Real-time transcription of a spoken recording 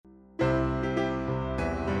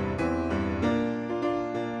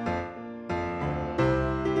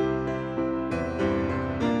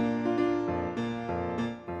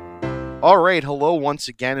All right, hello once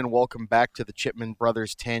again, and welcome back to the Chipman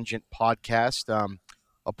Brothers Tangent podcast.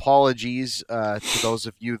 Apologies to those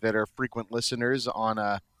of you that are frequent listeners on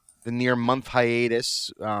the near month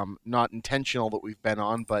hiatus. Not intentional that we've been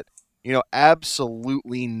on, but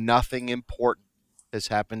absolutely nothing important has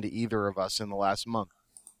happened to either of us in the last month.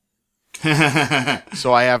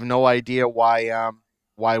 So I have no idea why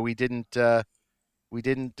we didn't update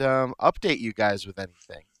you guys with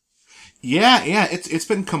anything. Yeah, it's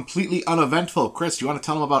been completely uneventful. Chris, do you want to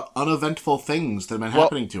tell them about uneventful things that have been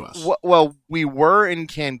happening to us? Well, we were in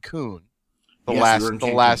Cancun.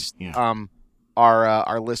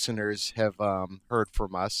 Our listeners have heard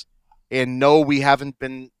from us, and no, we haven't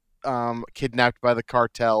been kidnapped by the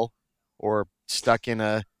cartel or stuck in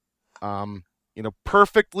a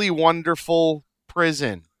perfectly wonderful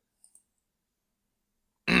prison.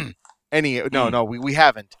 No, we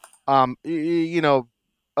haven't.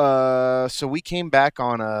 So we came back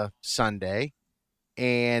on a Sunday,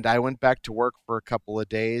 and I went back to work for a couple of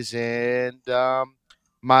days, and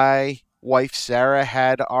my wife Sarah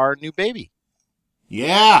had our new baby.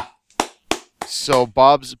 Yeah. So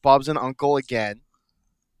Bob's an uncle again.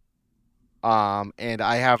 And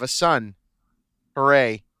I have a son.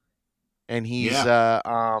 Hooray. And he's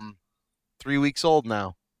 3 weeks old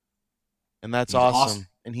now. And that's awesome.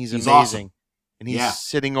 And he's amazing. Awesome. And he's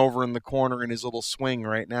sitting over in the corner in his little swing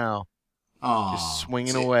right now. Oh, just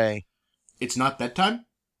swinging away. It's not bedtime?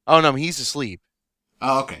 Oh, no, he's asleep.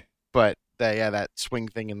 Oh, okay. But, that swing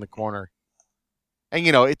thing in the corner. And,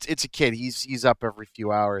 it's a kid. He's up every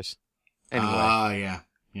few hours. Anyway.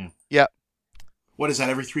 Yeah. Yep. What is that,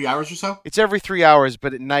 every 3 hours or so? It's every 3 hours,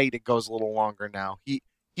 but at night it goes a little longer now. He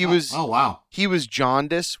was... Oh, wow. He was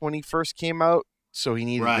jaundiced when he first came out, so he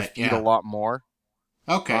needed to feed a lot more.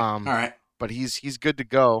 Okay, all right. But he's good to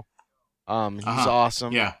go. He's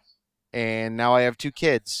awesome. Yeah. And now I have 2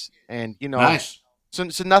 kids, and nice. So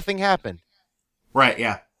nothing happened. Right.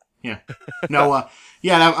 Yeah. No.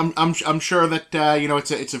 I'm sure that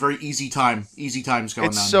it's a very easy time. Easy times going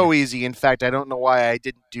on. It's so easy. In fact, I don't know why I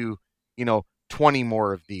didn't do 20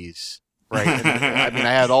 more of these. Right. I mean,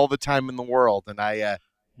 I had all the time in the world, and I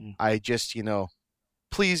just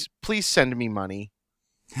please send me money.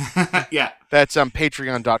 Yeah. That's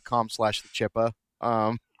patreon.com/thechippa.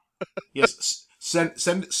 Yes,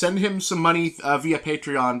 send him some money via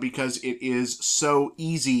Patreon, because it is so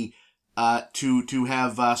easy to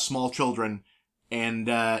have small children, and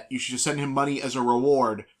you should just send him money as a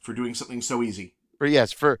reward for doing something so easy.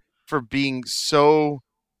 For being so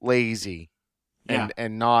lazy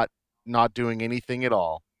and not doing anything at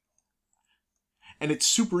all. And it's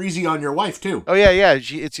super easy on your wife too. Oh yeah.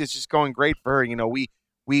 It's just going great for her.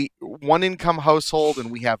 We one income household,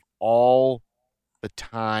 and we have all the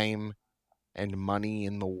time and money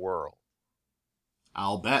in the world.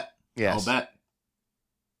 I'll bet. Yes. I'll bet.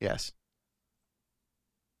 Yes.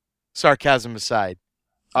 Sarcasm aside.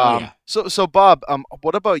 Yeah. So Bob,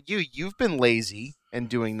 what about you? You've been lazy and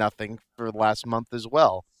doing nothing for the last month as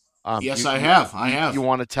well. Yes, I have. You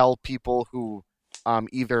want to tell people who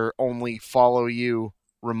either only follow you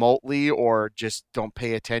remotely, or just don't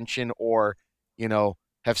pay attention, or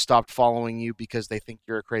have stopped following you because they think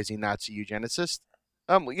you're a crazy Nazi eugenicist?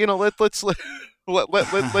 Let's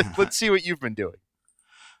see what you've been doing.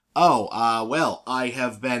 Well, I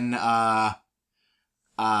have been I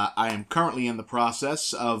am currently in the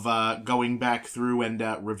process of going back through and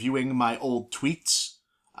reviewing my old tweets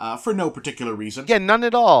for no particular reason. Yeah, none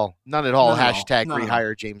at all. Hashtag None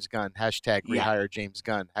rehire James Gunn. Hashtag rehire James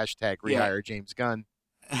Gunn. Hashtag rehire James Gunn.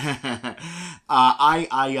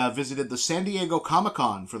 I visited the San Diego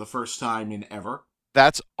Comic-Con for the first time in ever.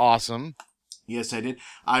 That's awesome. Yes, I did.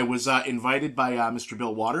 I was invited by Mr.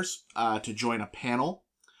 Bill Waters to join a panel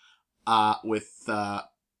with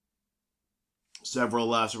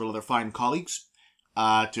several other fine colleagues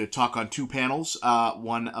to talk on 2 panels.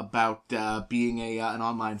 One about being an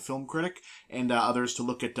online film critic, and others to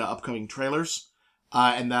look at upcoming trailers.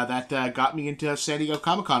 And that got me into San Diego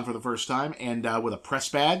Comic-Con for the first time, and with a press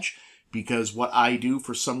badge, because what I do,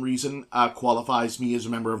 for some reason, qualifies me as a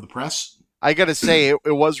member of the press. I gotta say,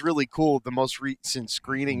 it was really cool. The most recent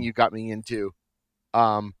screening you got me into,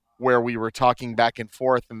 where we were talking back and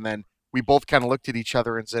forth, and then we both kind of looked at each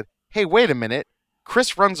other and said, hey, wait a minute.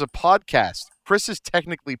 Chris runs a podcast. Chris is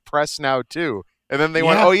technically press now, too. And then they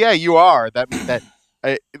went, oh, yeah, you are.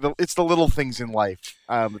 It's the little things in life.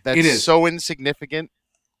 That's so insignificant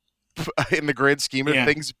in the grand scheme of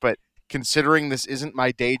things, but considering this isn't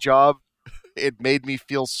my day job, it made me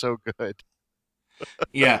feel so good.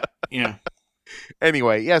 Yeah.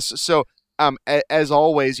 Anyway, yes. So, as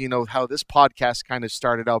always, how this podcast kind of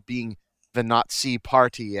started out being the Nazi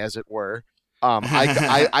party, as it were.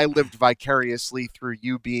 I lived vicariously through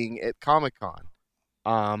you being at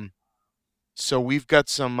Comic-Con. So we've got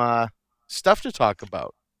some stuff to talk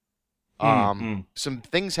about. Some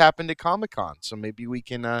things happened at Comic-Con, so maybe we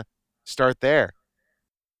can start there.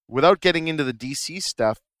 Without getting into the DC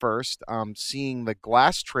stuff first, seeing the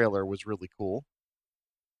Glass trailer was really cool.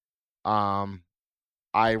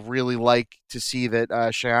 I really like to see that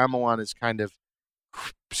Shyamalan is kind of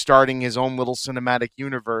starting his own little cinematic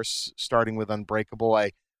universe, starting with Unbreakable.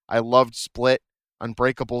 I loved Split.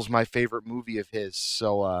 Unbreakable's my favorite movie of his,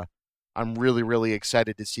 so I'm really, really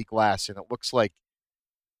excited to see Glass, and it looks like,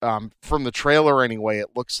 from the trailer anyway, it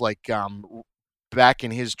looks like back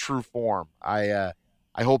in his true form. I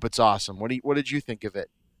hope it's awesome. What did you think of it,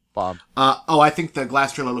 Bob? I think the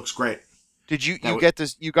Glass trailer looks great. Did you got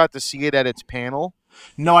to see it at its panel?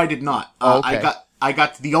 No, I did not. Okay. I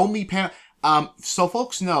got the only panel. So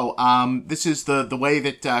folks know, this is the way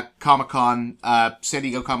that Comic-Con, San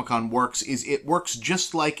Diego Comic-Con works, is it works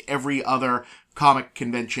just like every other comic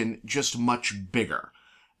convention, just much bigger.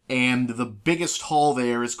 And the biggest hall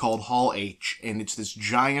there is called Hall H, and it's this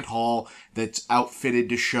giant hall that's outfitted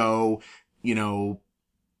to show,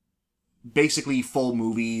 basically full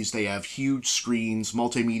movies. They have huge screens,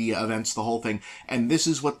 multimedia events, the whole thing. And this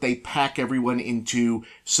is what they pack everyone into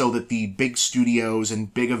so that the big studios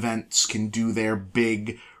and big events can do their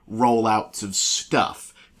big rollouts of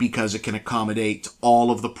stuff, because it can accommodate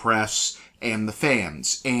all of the press and the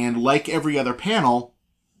fans. And like every other panel,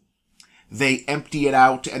 they empty it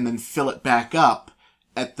out and then fill it back up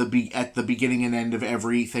at the beginning and end of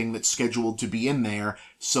everything that's scheduled to be in there,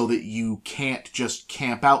 so that you can't just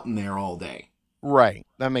camp out in there all day. Right.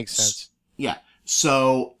 That makes sense. Yeah.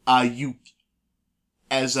 So, you,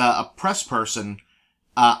 as a press person,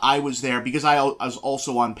 I was there because I was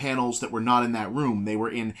also on panels that were not in that room.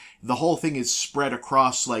 The whole thing is spread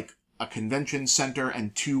across like a convention center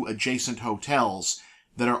and 2 adjacent hotels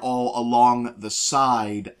that are all along the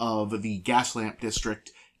side of the Gaslamp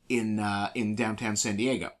district in downtown San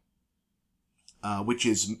Diego, which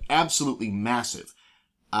is absolutely massive.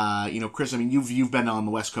 Chris, I mean, you've been on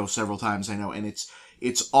the West Coast several times, I know, and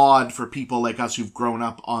it's odd for people like us who've grown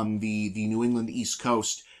up on the New England East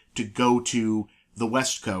Coast to go to the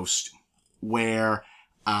West Coast, where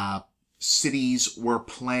cities were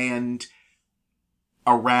planned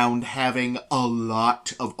around having a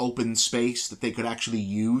lot of open space that they could actually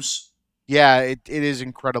use. Yeah, it is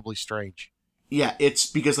incredibly strange. Yeah, it's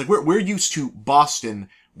because like we're used to Boston,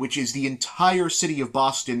 which is the entire city of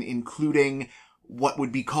Boston, including what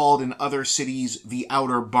would be called in other cities the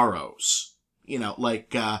outer boroughs.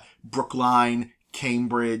 Like Brookline,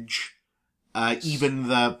 Cambridge, even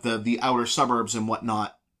the outer suburbs and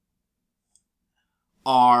whatnot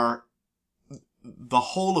are the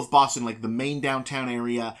whole of Boston, like the main downtown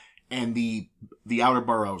area and the outer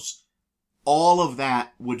boroughs. All of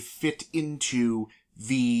that would fit into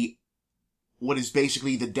what is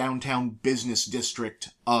basically the downtown business district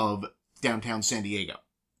of downtown San Diego.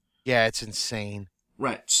 Yeah, it's insane.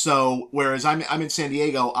 Right. So, whereas I'm in San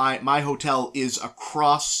Diego, my hotel is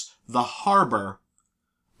across the harbor,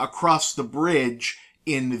 across the bridge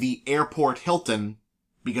in the airport Hilton,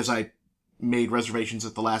 because I made reservations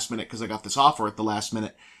at the last minute because I got this offer at the last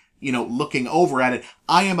minute, looking over at it.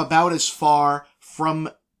 I am about as far from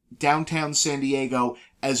downtown San Diego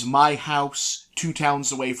as my house 2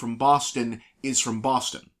 towns away from Boston is from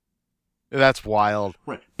Boston. That's wild.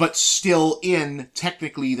 Right. But still in,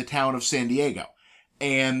 technically, the town of San Diego.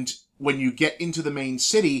 And when you get into the main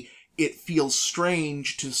city, it feels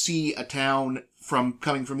strange to see a town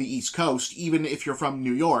coming from the East Coast, even if you're from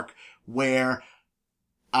New York, where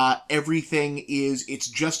everything it's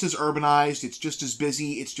just as urbanized, it's just as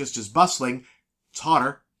busy, it's just as bustling, it's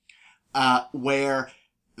hotter, where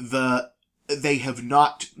they have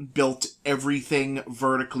not built everything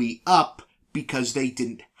vertically up because they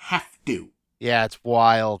didn't have to. Yeah, it's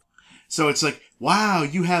wild. So it's like, wow,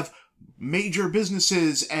 you have major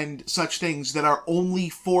businesses and such things that are only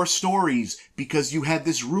 4 stories because you had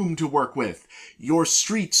this room to work with. Your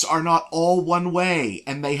streets are not all one way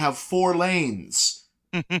and they have 4 lanes.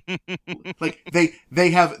 Like they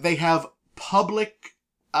have public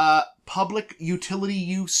utility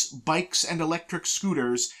use bikes and electric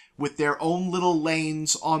scooters with their own little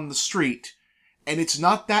lanes on the street, and it's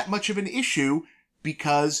not that much of an issue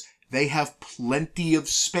because they have plenty of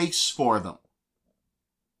space for them.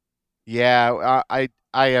 Yeah, I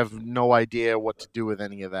have no idea what to do with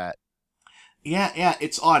any of that. Yeah,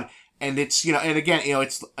 it's odd. And it's, and again,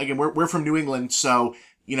 we're from New England, so,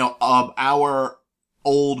 our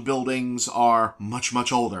old buildings are much,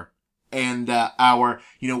 much older. and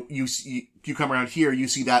you come around here, you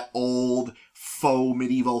see that old faux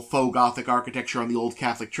medieval, faux Gothic architecture on the old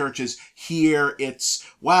Catholic churches. Here, it's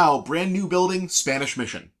brand new building, Spanish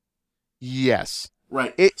Mission. Yes.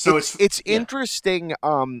 Right. It's interesting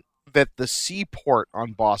that the seaport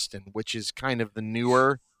on Boston, which is kind of the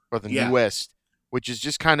newer or the newest, which is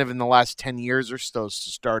just kind of in the last 10 years or so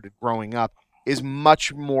started growing up, is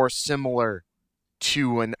much more similar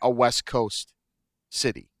to a West Coast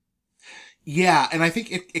city. Yeah, and I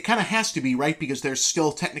think it kind of has to be, right? Because there's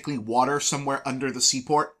still technically water somewhere under the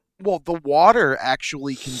seaport. Well, the water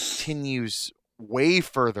actually continues way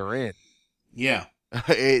further in. Yeah.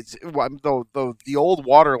 It's the old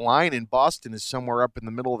water line in Boston is somewhere up in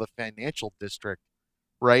the middle of the financial district,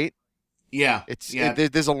 right? Yeah.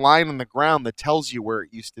 There's a line on the ground that tells you where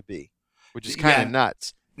it used to be, which is kind of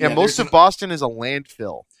nuts. Yeah, most of Boston is a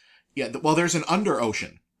landfill. Yeah, well, there's an under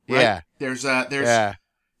ocean. Right? Yeah.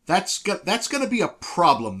 That's gonna be a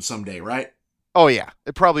problem someday, right? Oh yeah,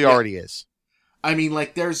 it probably already is. I mean,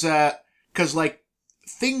 like, there's because like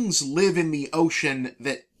things live in the ocean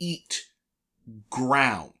that eat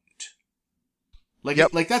ground.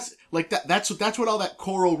 That's what all that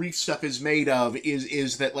coral reef stuff is made of.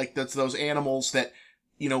 Is that like that's those animals that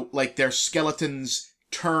like their skeletons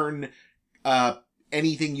turn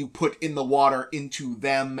anything you put in the water into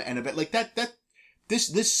them, and a bit like that.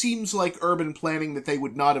 This seems like urban planning that they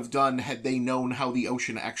would not have done had they known how the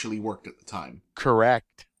ocean actually worked at the time.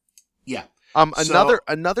 Correct. Yeah.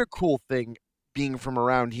 Another cool thing being from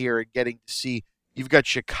around here and getting to see, you've got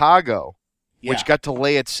Chicago, which got to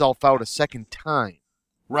lay itself out a second time.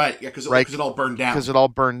 Right. Yeah, because it all burned down. Because it all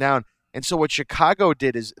burned down. And so what Chicago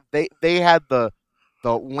did is they had the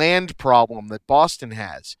land problem that Boston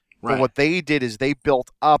has. Right. But what they did is they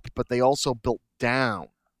built up, but they also built down.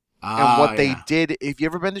 And what they did, have you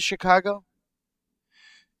ever been to Chicago?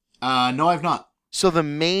 No, I've not. So the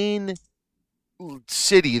main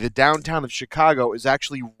city, the downtown of Chicago, is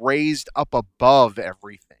actually raised up above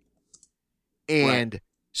everything. And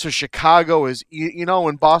so Chicago is,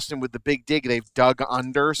 in Boston with the Big Dig, they've dug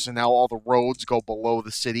under, so now all the roads go below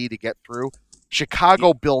the city to get through.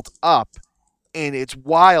 Chicago built up, and it's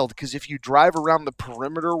wild, because if you drive around the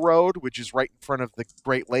perimeter road, which is right in front of the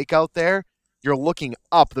Great Lake out there, you're looking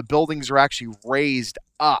up. The buildings are actually raised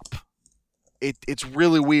up. It's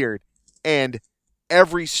really weird. And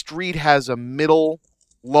every street has a middle,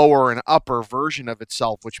 lower, and upper version of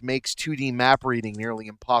itself, which makes 2D map reading nearly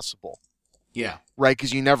impossible. Yeah. Right,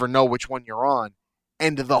 because you never know which one you're on.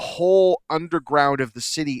 And the whole underground of the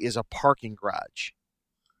city is a parking garage.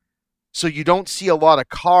 So you don't see a lot of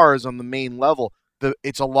cars on the main level.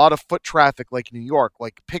 It's a lot of foot traffic like New York.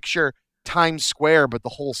 Like, picture Times Square, but the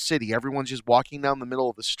whole city. Everyone's just walking down the middle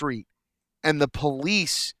of the street. And the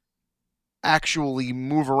police actually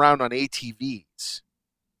move around on ATVs.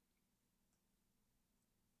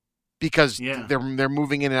 Because they're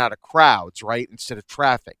moving in and out of crowds, right? Instead of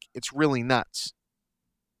traffic. It's really nuts.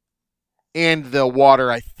 And the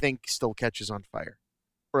water, I think, still catches on fire.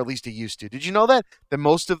 Or at least it used to. Did you know that? That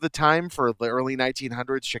most of the time for the early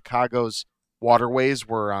 1900s, Chicago's waterways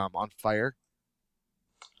were on fire?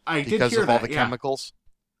 I did hear that, because of all the chemicals.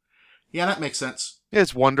 Yeah, that makes sense. Yeah,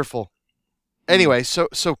 it's wonderful. Anyway, so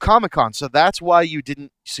Comic-Con. So that's why you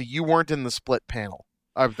weren't in the split panel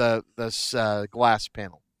of the glass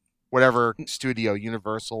panel. Whatever studio,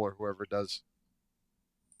 Universal or whoever does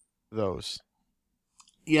those.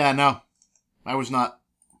 Yeah, no. I was not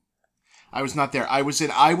there. I was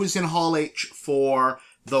in Hall H for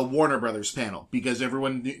the Warner Brothers panel, because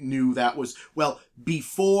everyone knew that was,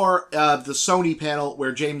 before the Sony panel,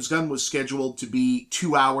 where James Gunn was scheduled to be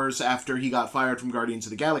 2 hours after he got fired from Guardians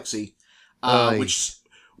of the Galaxy,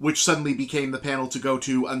 which suddenly became the panel to go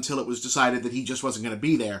to until it was decided that he just wasn't going to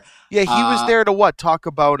be there. Yeah, he was there to talk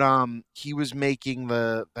about, he was making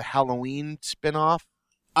the Halloween spinoff?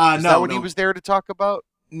 Is that what he was there to talk about?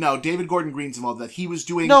 No, David Gordon Green's involved in that. He was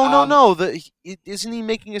doing... No. Isn't he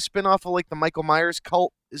making a spinoff of, like, the Michael Myers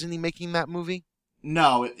cult? Isn't he making that movie?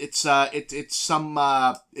 No, it's a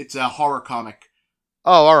horror comic.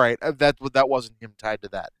 Oh, all right. That wasn't him tied to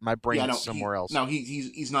that. My brain is somewhere else. No,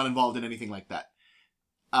 he's not involved in anything like that.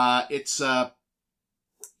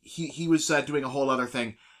 He was doing a whole other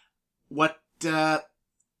thing.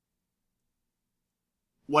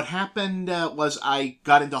 What happened was I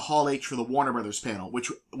got into Hall H for the Warner Brothers panel, which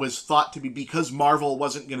was thought to be because Marvel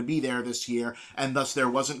wasn't going to be there this year, and thus there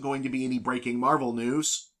wasn't going to be any breaking Marvel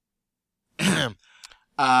news. This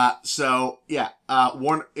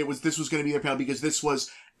was going to be their panel because this was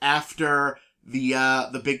after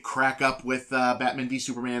the big crack up with Batman v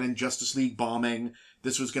Superman and Justice League bombing.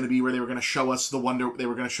 This was going to be where they were going to show us they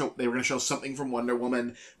were going to show something from Wonder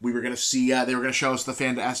Woman. We were going to see, they were going to show us the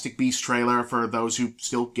Fantastic Beast trailer for those who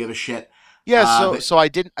still give a shit. Yeah, so I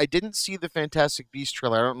didn't see the Fantastic Beast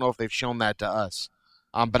trailer. I don't know if they've shown that to us.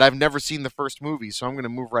 But I've never seen the first movie, so I'm going to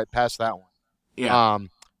move right past that one. Yeah.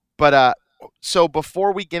 So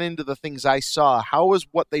before we get into the things I saw, how was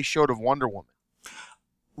what they showed of Wonder Woman?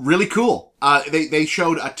 Really cool. They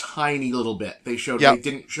showed a tiny little bit. They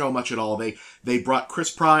didn't show much at all. They brought Chris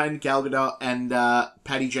Pine, Gal Gadot, and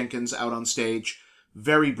Patty Jenkins out on stage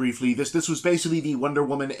very briefly. This was basically the Wonder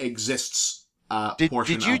Woman exists portion of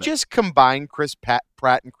it. Did you just combine Chris Pratt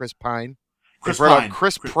and Chris Pine? Chris Pine.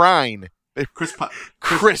 Chris Pine.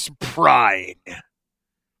 Chris Pine.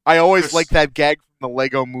 I always like that gag from the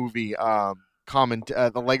Lego Movie the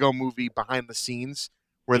Lego Movie behind the scenes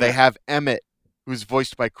where they have Emmett, who's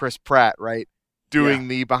voiced by Chris Pratt, right, doing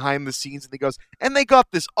the behind the scenes, and he goes, and they got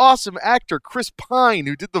this awesome actor, Chris Pine,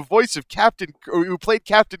 who did the voice of who played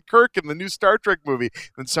Captain Kirk in the new Star Trek movie.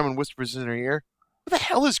 Then someone whispers in her ear, "Who the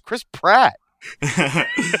hell is Chris Pratt?" I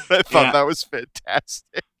thought that was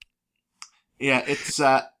fantastic. Yeah, it's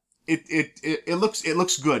it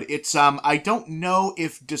looks good. It's I don't know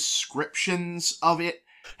if descriptions of it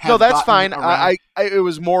have No, that's fine. around. It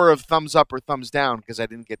was more of thumbs up or thumbs down because I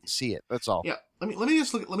didn't get to see it. That's all. Yeah, let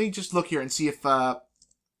me just look here and see if Bob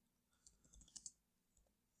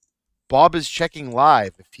is checking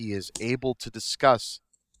live if he is able to discuss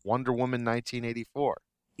Wonder Woman 1984.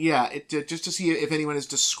 Yeah, just to see if anyone has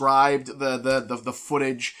described the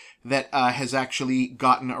footage that has actually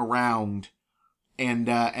gotten around, and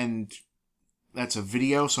that's a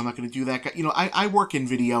video, so I'm not going to do that. You know, I work in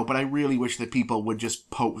video, but I really wish that people would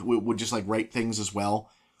just like write things as well,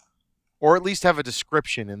 or at least have a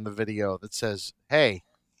description in the video that says, "Hey,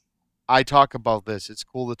 I talk about this. It's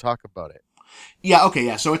cool to talk about it." Yeah. Okay.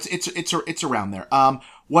 Yeah. So it's around there.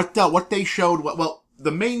 What they showed. Well,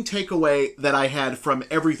 the main takeaway that I had from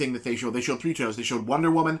everything that they showed 3 trailers. They showed Wonder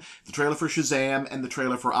Woman, the trailer for Shazam, and the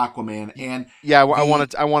trailer for Aquaman. And yeah, I want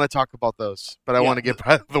to talk about those, but I want to get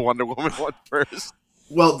by the Wonder Woman one first.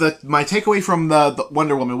 Well, my takeaway from the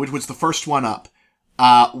Wonder Woman, which was the first one up,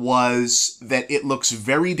 was that it looks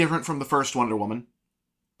very different from the first Wonder Woman.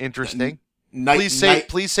 Interesting.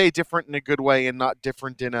 Please say different in a good way and not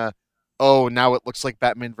different in a, oh, now it looks like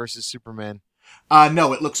Batman versus Superman.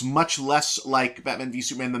 No, it looks much less like Batman v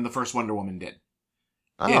Superman than the first Wonder Woman did.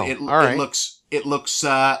 Oh, all right. It looks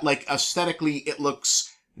like aesthetically, it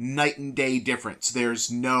looks night and day difference.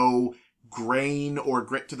 There's no grain or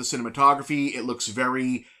grit to the cinematography. It looks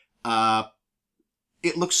very,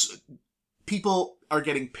 people are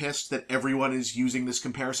getting pissed that everyone is using this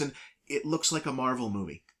comparison. It looks like a Marvel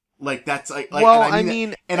movie. Like that's like. Well, I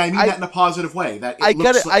mean that in a positive way. I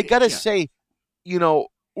gotta say, you know,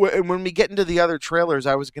 when we get into the other trailers,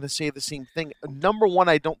 I was gonna say the same thing. Number one,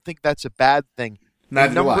 I don't think that's a bad thing.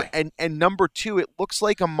 Neither do I. And number two, it looks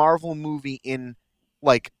like a Marvel movie in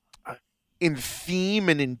theme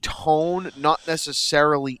and in tone, not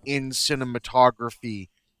necessarily in cinematography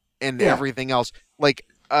and everything else.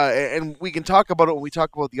 And we can talk about it when we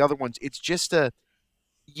talk about the other ones. It's just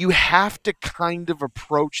you have to kind of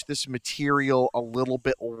approach this material a little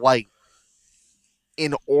bit light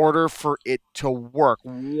in order for it to work.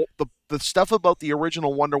 The stuff about the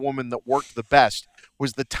original Wonder Woman that worked the best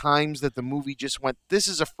was the times that the movie just went, this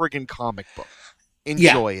is a friggin' comic book.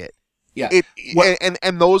 Enjoy it. Yeah.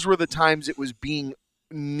 And those were the times it was being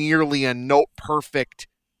nearly a note perfect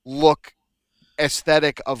look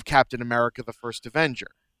aesthetic of Captain America the First Avenger.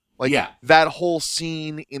 That whole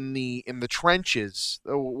scene in the trenches,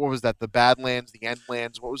 what was that? The Badlands, the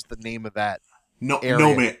Endlands, what was the name of that?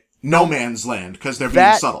 No man's land, because they're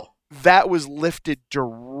being subtle. That was lifted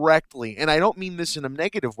directly, and I don't mean this in a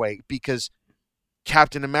negative way, because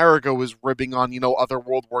Captain America was ribbing on, other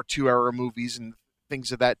World War II era movies and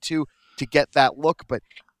things of that too, to get that look, but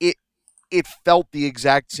it felt the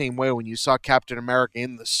exact same way when you saw Captain America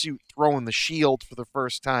in the suit throwing the shield for the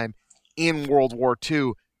first time in World War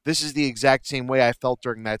II. This is the exact same way I felt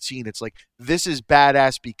during that scene. It's like, this is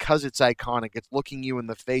badass because it's iconic. It's looking you in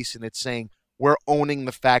the face and it's saying, we're owning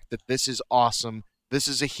the fact that this is awesome. This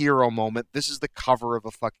is a hero moment. This is the cover of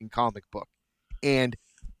a fucking comic book. And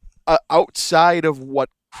outside of what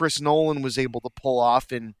Chris Nolan was able to pull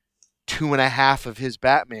off in 2.5 of his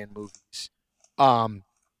Batman movies,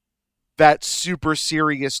 that super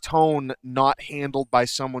serious tone not handled by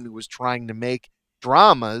someone who was trying to make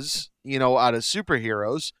dramas, out of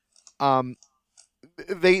superheroes,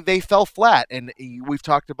 they fell flat. And we've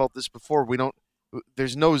talked about this before.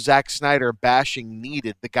 There's no Zack Snyder bashing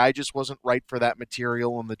needed. The guy just wasn't right for that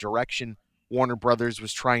material, and the direction Warner Brothers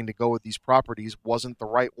was trying to go with these properties wasn't the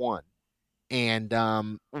right one. And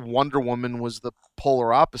Wonder Woman was the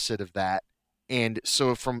polar opposite of that. And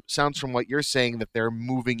so sounds from what you're saying that they're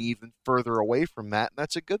moving even further away from that, and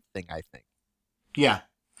that's a good thing, I think. Yeah.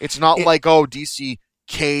 It's not like, oh, DC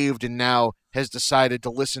caved and now has decided to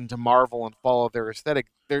listen to Marvel and follow their aesthetic.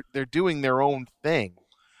 They're doing their own thing,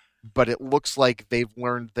 but it looks like they've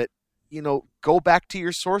learned that, go back to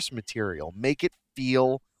your source material, make it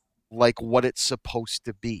feel like what it's supposed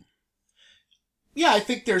to be. Yeah, I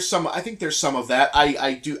think there's some of that.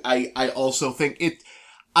 I also think it.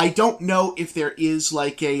 I don't know if there is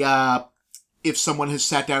like if someone has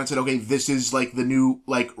sat down and said, okay, this is like the new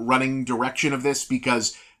like running direction of this,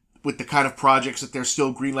 because with the kind of projects that they're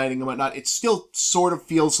still greenlighting and whatnot, it still sort of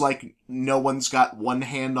feels like no one's got one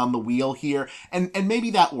hand on the wheel here, and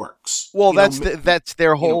maybe that works. Well, that's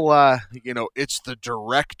their whole it's the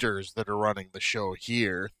directors that are running the show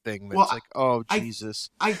here thing. That's oh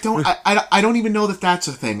Jesus. I don't even know that that's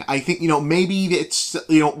a thing. I think maybe it's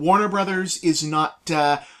Warner Brothers is not.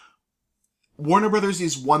 Warner Brothers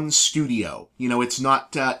is one studio. It's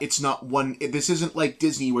not one. This isn't like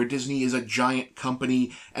Disney, where Disney is a giant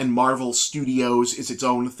company and Marvel Studios is its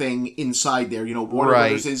own thing inside there. Warner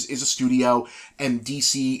Brothers is a studio and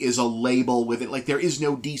DC is a label with it. Like, there is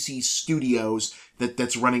no DC Studios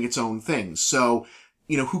that's running its own thing. So,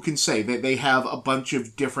 who can say that they have a bunch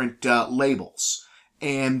of different labels?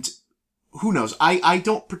 And who knows? I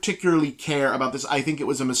don't particularly care about this. I think it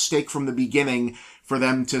was a mistake from the beginning for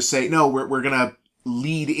them to say, no, we're gonna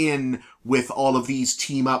lead in with all of these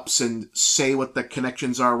team ups and say what the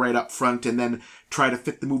connections are right up front and then try to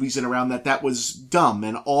fit the movies in around that. That was dumb.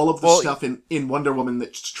 And all of the stuff in Wonder Woman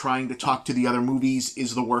that's trying to talk to the other movies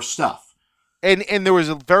is the worst stuff. And there was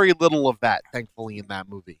very little of that, thankfully, in that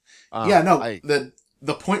movie.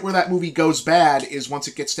 The point where that movie goes bad is once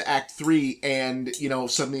it gets to Act 3 and,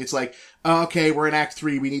 suddenly it's like, okay, we're in Act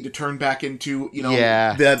 3, we need to turn back into,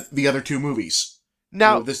 the other two movies.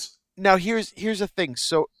 Now here's the thing.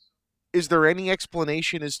 So is there any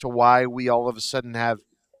explanation as to why we all of a sudden have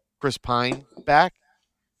Chris Pine back?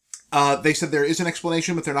 They said there is an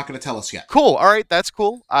explanation, but they're not going to tell us yet. Cool. All right, that's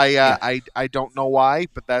cool. I don't know why,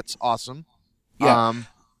 but that's awesome. Yeah.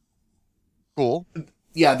 Cool.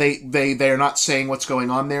 Yeah, they are not saying what's going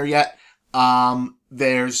on there yet.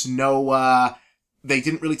 There's no, they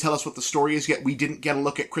didn't really tell us what the story is yet. We didn't get a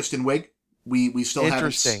look at Kristen Wiig. We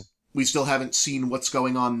still haven't seen what's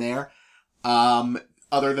going on there.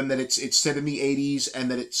 Other than that it's set in the 80s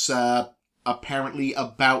and that it's, apparently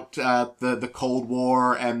about, the Cold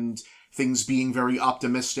War and things being very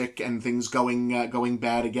optimistic and things going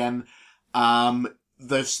bad again.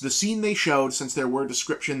 The scene they showed, since there were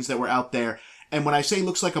descriptions that were out there, and when I say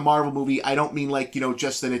looks like a Marvel movie, I don't mean like,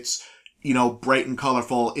 just that it's, bright and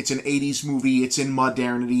colorful. It's an 80s movie. It's in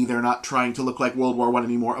modernity. They're not trying to look like World War I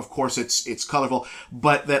anymore. Of course, it's colorful.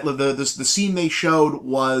 But that the scene they showed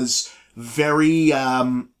was very,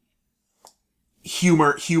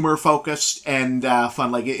 humor focused and,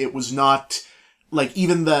 fun. Like, it was not, like,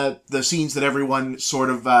 even the scenes that everyone sort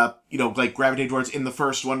of, like gravitated towards in the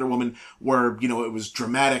first Wonder Woman were, it was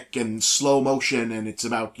dramatic and slow motion and it's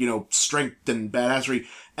about, strength and badassery.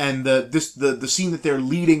 And the scene that they're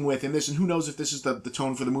leading with in this, and who knows if this is the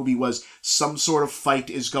tone for the movie, was some sort of fight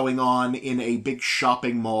is going on in a big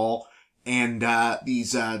shopping mall. And,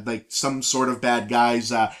 these, like some sort of bad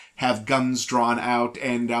guys, have guns drawn out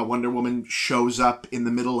and, Wonder Woman shows up in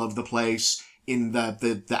the middle of the place in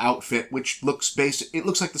the outfit, which looks it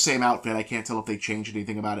looks like the same outfit. I can't tell if they changed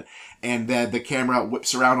anything about it. And the camera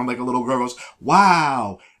whips around on like a little girl, goes,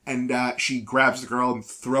 wow! And, she grabs the girl and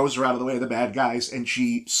throws her out of the way of the bad guys, and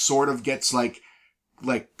she sort of gets like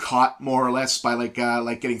caught more or less by like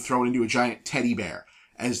getting thrown into a giant teddy bear,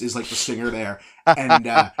 as is like the stinger there. And,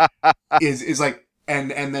 is like,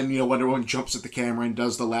 and then, Wonder Woman jumps at the camera and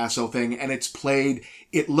does the lasso thing, and it's played.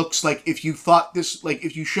 It looks like if you thought this, like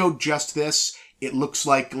if you showed just this, it looks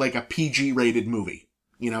like a PG rated movie.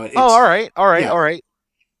 All right.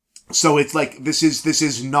 So it's like, this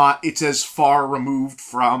is not, it's as far removed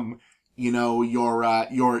from, your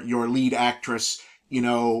lead actress,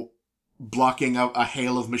 blocking a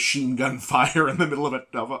hail of machine gun fire in the middle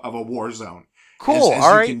of a war zone. Cool. As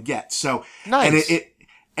all you right. can get. So, nice.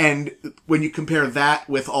 And when you compare that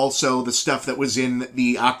with also the stuff that was in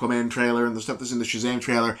the Aquaman trailer and the stuff that's in the Shazam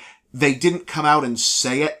trailer, they didn't come out and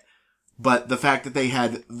say it, but the fact that they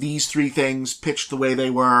had these three things pitched the way they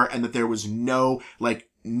were, and that there was no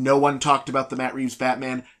one talked about the Matt Reeves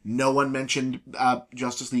Batman, no one mentioned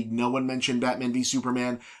Justice League, no one mentioned Batman v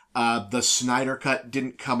Superman, the Snyder Cut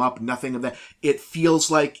didn't come up, nothing of that. It feels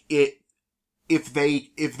like it if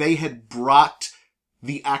they had brought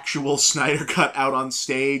the actual Snyder Cut out on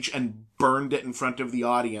stage and burned it in front of the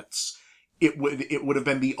audience, it would have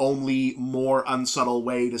been the only more unsubtle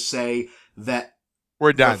way to say that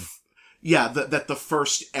we're done. That the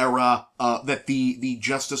first era, that the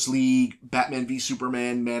Justice League, Batman v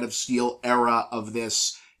Superman, Man of Steel era of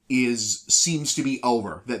this seems to be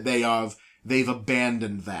over. That they've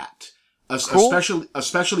abandoned that. Cool.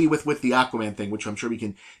 Especially with the Aquaman thing, which I'm sure we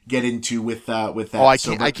can get into with that. Oh, I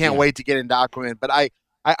can't wait to get into Aquaman, but I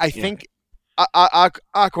think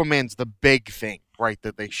Aquaman's the big thing, right,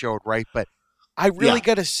 that they showed, right? But I really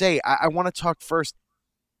gotta say, I want to talk first.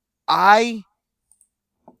 I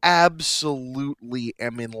absolutely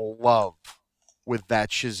am in love with that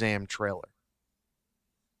Shazam trailer.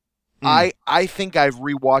 I think I've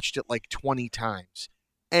rewatched it like 20 times,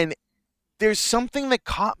 and there's something that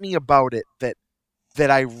caught me about it that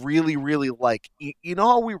I really, really like. You know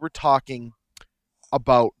how we were talking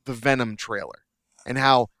about the Venom trailer and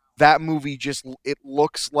how that movie it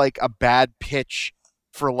looks like a bad pitch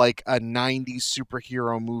for like a 90s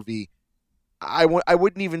superhero movie. I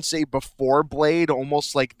wouldn't even say before Blade,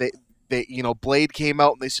 almost like they Blade came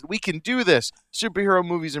out and they said, we can do this. Superhero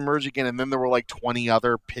movies emerge again, and then there were like 20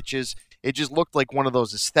 other pitches. It just looked like one of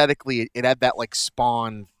those aesthetically. It had that like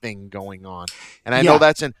Spawn thing going on, and I know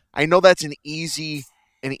that's an easy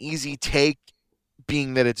take,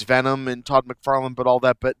 being that it's Venom and Todd McFarlane, but all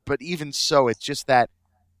that. But even so, it's just that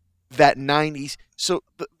 90s. So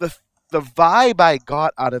the vibe I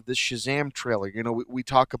got out of this Shazam trailer, we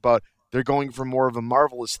talk about they're going for more of a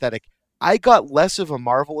Marvel aesthetic. I got less of a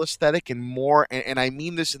Marvel aesthetic and more, and I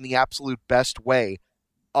mean this in the absolute best way,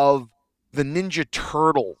 of the Ninja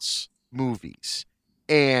Turtles movies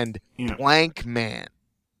and Blank Man.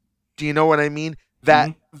 Do you know what I mean?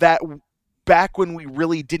 That back when we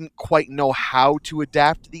really didn't quite know how to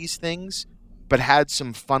adapt these things, but had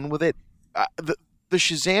some fun with it. The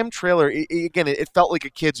Shazam trailer, it felt like a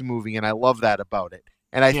kid's movie, and I love that about it.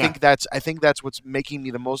 And I think that's what's making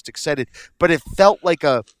me the most excited. But it felt like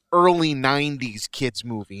a early 90s kids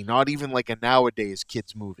movie, not even like a nowadays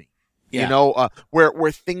kids movie. Yeah.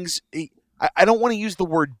 Where things, I don't want to use the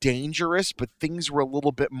word dangerous, but things were a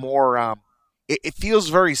little bit more, it feels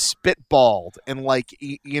very spitballed and like,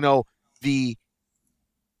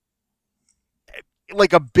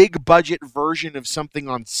 like a big budget version of something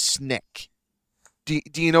on Snick. Do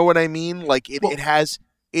you know what I mean? Like it has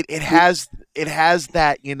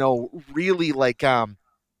that, really like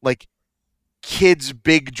kids'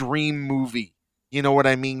 big dream movie, you know what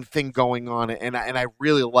I mean, thing going on, and I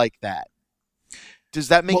really like that. Does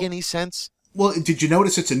that make any sense? Well, did you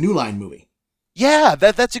notice it's a New Line movie? Yeah,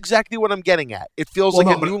 that's exactly what I'm getting at. It feels like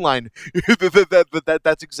a New Line.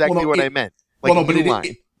 That's exactly what I meant. Like New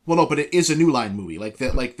Line. But it is a New Line movie. Like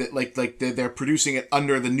they're producing it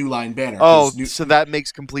under the New Line banner. Oh, so that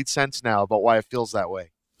makes complete sense now about why it feels that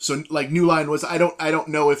way. So like New Line was, I don't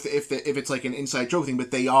know if it's like an inside joke thing,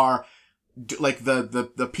 but they are like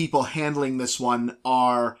the people handling this one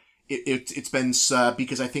are. It's been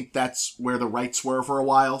because I think that's where the rights were for a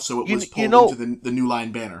while, so it was pulled into the New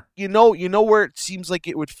Line banner. You know where it seems like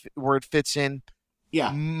where it fits in.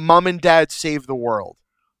 Yeah, Mom and Dad Save the World.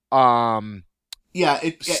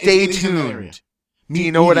 Stay tuned. Do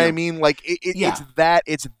you know what I mean? Like it's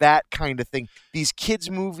that kind of thing. These kids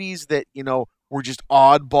movies that were just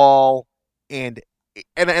oddball, and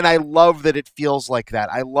I love that it feels like that.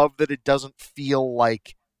 I love that it doesn't feel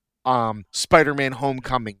like Spider-Man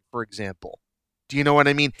Homecoming, for example. Do you know what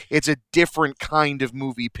I mean? It's a different kind of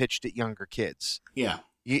movie pitched at younger kids. Yeah.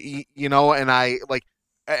 And I like,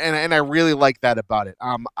 and I really like that about it.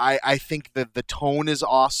 I think that the tone is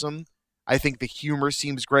awesome. I think the humor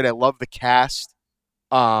seems great. I love the cast.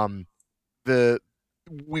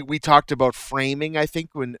 We talked about framing, I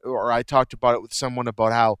think, or I talked about it with someone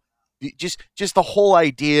about how just the whole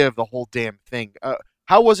idea of the whole damn thing.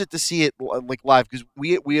 How was it to see it like live? Because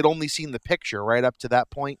we had only seen the picture right up to that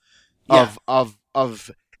point of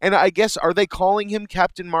and I guess, are they calling him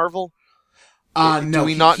Captain Marvel? No. Do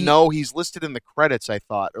we not know? He's listed in the credits, I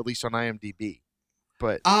thought, or at least on IMDb.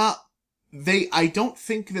 But I don't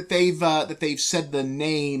think that they've said the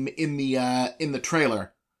name in the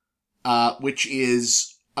trailer, which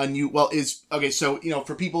is okay. So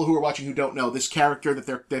for people who are watching who don't know, this character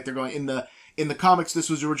that they're going in the comics, this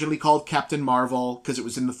was originally called Captain Marvel because it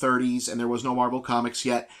was in the 30s and there was no Marvel Comics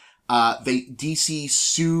yet. DC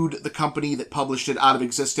sued the company that published it out of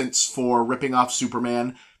existence for ripping off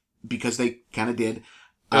Superman because they kind of did.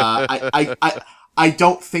 I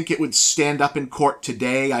don't think it would stand up in court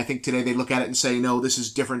today. I think today they look at it and say, no, this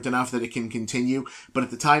is different enough that it can continue. But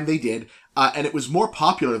at the time they did. And it was more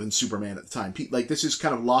popular than Superman at the time. Like, this is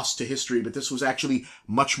kind of lost to history, but this was actually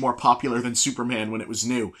much more popular than Superman when it was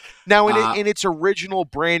new. Now, in its original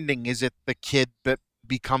branding, is it the kid that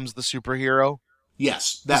becomes the superhero?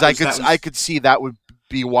 Yes. Because I could see that would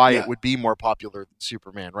be why it would be more popular than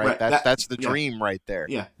Superman, right? That's the dream right there.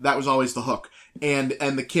 Yeah, that was always the hook. And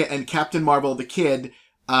the kid, and Captain Marvel, the kid,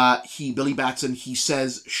 Billy Batson, he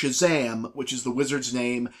says Shazam, which is the wizard's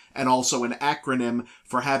name, and also an acronym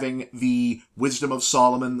for having the wisdom of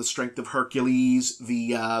Solomon, the strength of Hercules,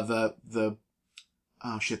 the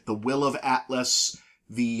will of Atlas,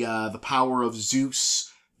 the power of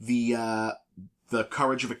Zeus, the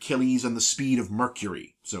courage of Achilles, and the speed of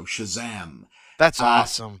Mercury. So Shazam. That's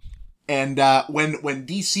awesome. And when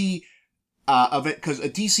DC, because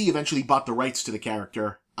DC eventually bought the rights to the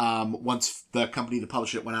character. Once the company that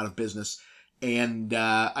published it went out of business. And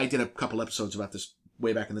I did a couple episodes about this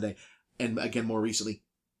way back in the day, and again more recently.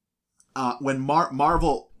 When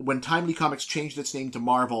Timely Comics changed its name to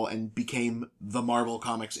Marvel and became the Marvel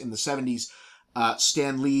Comics in the 70s,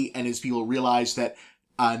 Stan Lee and his people realized that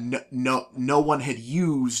no one had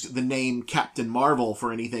used the name Captain Marvel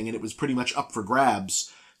for anything, and it was pretty much up for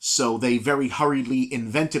grabs. So they very hurriedly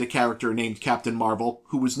invented a character named Captain Marvel,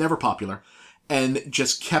 who was never popular, and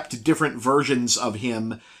just kept different versions of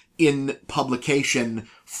him in publication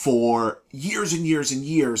for years and years and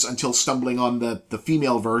years until stumbling on the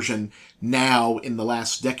female version now in the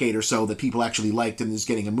last decade or so that people actually liked and is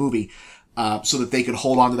getting a movie, so that they could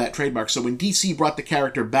hold on to that trademark. So when DC brought the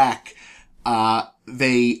character back,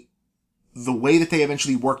 the way that they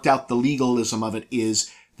eventually worked out the legalism of it is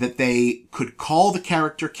that they could call the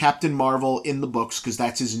character Captain Marvel in the books because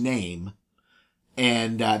that's his name.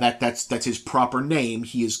 And that's his proper name.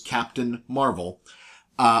 He is Captain Marvel.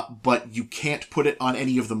 But you can't put it on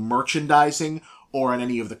any of the merchandising or on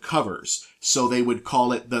any of the covers. So they would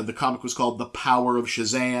call it, the comic was called The Power of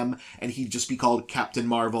Shazam, and he'd just be called Captain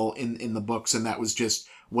Marvel in the books, and that was just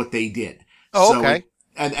what they did. Oh, okay.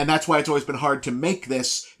 And that's why it's always been hard to make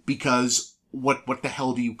this, because what the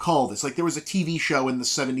hell do you call this? Like, there was a TV show in the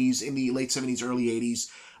 70s, in the late 70s, early 80s,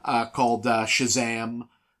 called Shazam.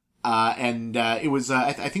 It was,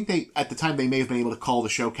 I think at the time they may have been able to call the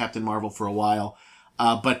show Captain Marvel for a while.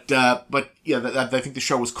 But yeah, I think the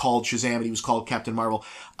show was called Shazam and he was called Captain Marvel.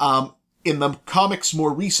 In the comics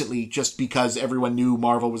more recently, just because everyone knew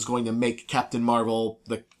Marvel was going to make Captain Marvel,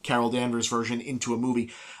 the Carol Danvers version, into a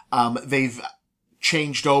movie, they've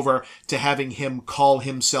changed over to having him call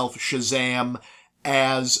himself Shazam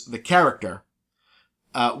as the character,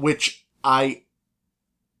 which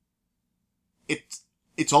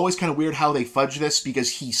it's always kind of weird how they fudge this,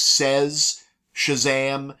 because he says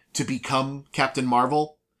Shazam to become Captain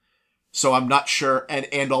Marvel. So I'm not sure,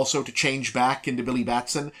 and also to change back into Billy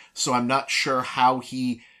Batson. So I'm not sure how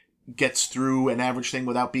he gets through an average thing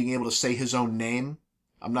without being able to say his own name.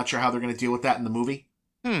 I'm not sure how they're going to deal with that in the movie.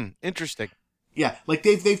 Interesting. Yeah, like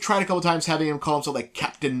they've tried a couple times having him call himself like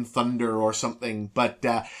Captain Thunder or something, but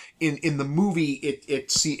in the movie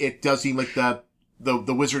it does seem like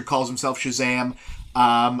the wizard calls himself Shazam.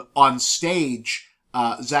 On stage,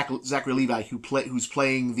 Zachary Levi, who's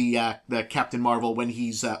playing the Captain Marvel when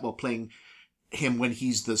he's playing him when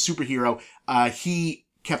he's the superhero, he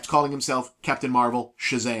kept calling himself Captain Marvel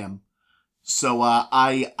Shazam. So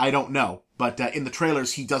I don't know, but in the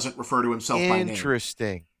trailers he doesn't refer to himself by name.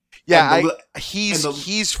 Interesting. Yeah, he's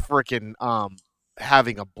freaking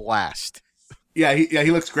having a blast. Yeah,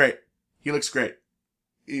 he looks great. He looks great.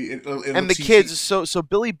 And the kids, so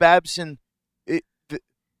Billy Babson,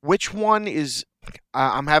 which one is?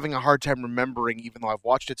 I'm having a hard time remembering, even though I've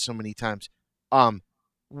watched it so many times.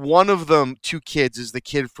 One of them, two kids, is the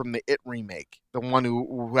kid from the It remake, the one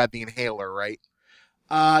who had the inhaler, right?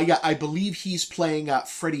 Yeah, I believe he's playing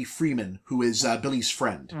Freddie Freeman, who is Billy's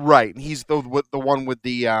friend. Right, and he's the one with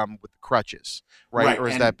the crutches, right? Or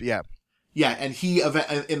is that yeah? Yeah, and he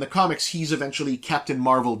in the comics he's eventually Captain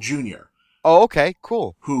Marvel Jr. Oh, okay,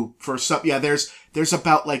 cool. Who for some there's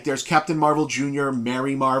Captain Marvel Jr.,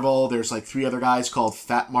 Mary Marvel. There's like three other guys called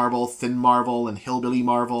Fat Marvel, Thin Marvel, and Hillbilly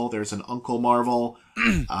Marvel. There's an Uncle Marvel.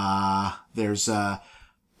 There's I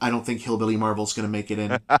don't think Hillbilly Marvel's gonna make it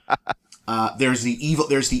in. There's the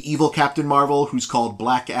evil Captain Marvel, who's called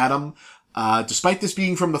Black Adam. Despite this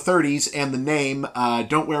being from the 30s and the name,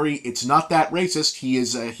 don't worry, it's not that racist. He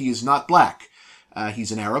is not black.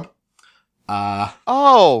 He's an Arab.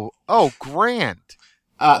 Grand.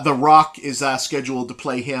 The Rock is scheduled to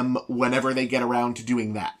play him whenever they get around to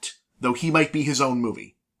doing that, though he might be his own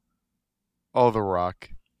movie. Oh, The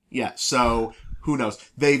Rock. Yeah, so who knows?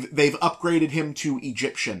 They've upgraded him to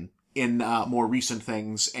Egyptian in more recent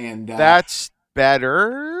things, and that's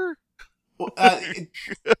better. I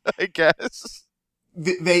guess.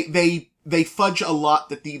 They fudge a lot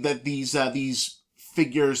that these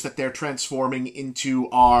figures that they're transforming into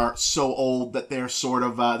are so old that they're sort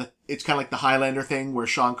of it's kind of like the Highlander thing where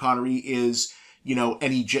Sean Connery is, you know,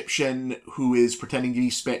 an Egyptian who is pretending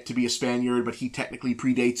to be a Spaniard, but he technically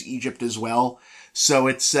predates Egypt as well. So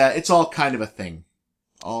it's all kind of a thing.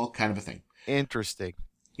 All kind of a thing. Interesting.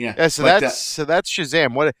 Yeah. So that's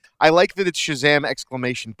Shazam. What I like that it's Shazam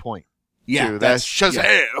exclamation point. Yeah. Too. That's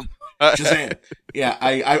Shazam. Yeah. Shazam. Yeah.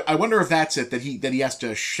 I wonder if that's it, that he has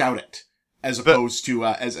to shout it as opposed to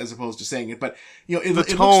as opposed to saying it. But you know,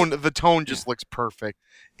 the tone just looks perfect.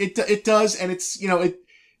 It does, and it's, you know,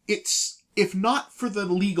 it's if not for the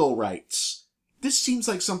legal rights, this seems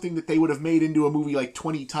like something that they would have made into a movie like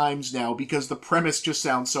 20 times now, because the premise just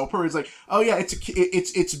sounds so perfect. It's like, oh yeah,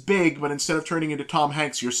 it's big, but instead of turning into Tom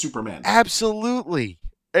Hanks, you're Superman. Absolutely.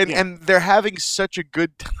 And they're having such a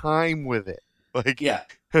good time with it. Like, yeah.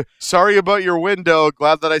 Sorry about your window.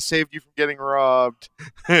 Glad that I saved you from getting robbed.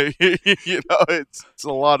 You know, it's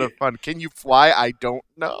a lot of fun. Can you fly? I don't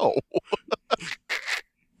know.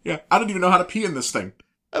 Yeah, I don't even know how to pee in this thing.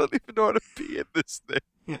 I don't even know how to pee in this thing.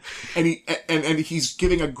 Yeah, and he's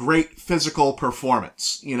giving a great physical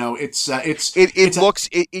performance. You know, it looks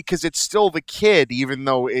because it's still the kid, even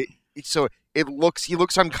though he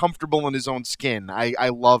looks uncomfortable in his own skin. I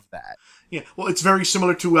love that. Yeah, well, it's very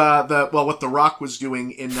similar to what The Rock was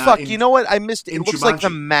doing in. You know what? I missed it. It looks like The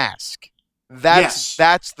Mask. That's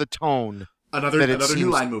the tone. Another New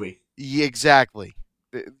Line movie. Yeah, exactly.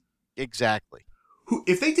 If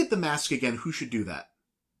they did The Mask again, who should do that?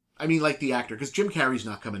 I mean, like the actor, because Jim Carrey's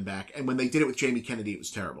not coming back, and when they did it with Jamie Kennedy, it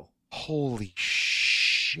was terrible. Holy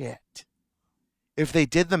shit! If they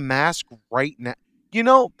did The Mask right now, you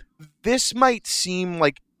know, this might seem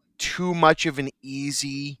like too much of an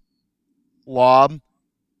easy lob,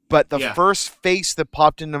 but the first face that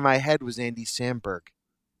popped into my head was Andy Samberg.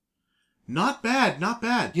 Not bad.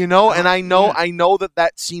 You know, and I know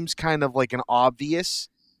that seems kind of like an obvious.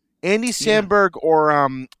 Andy Samberg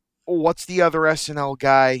or what's the other SNL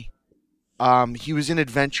guy? He was in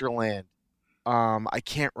Adventureland. I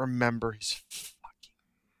can't remember his fucking.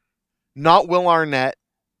 Not Will Arnett.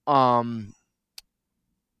 You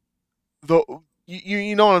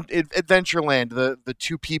know, Adventureland, the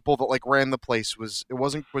two people that like ran the place was it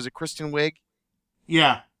Kristen Wiig?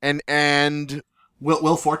 Yeah. And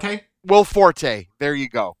Will Forte? Will Forte. There you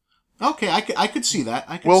go. Okay, I could see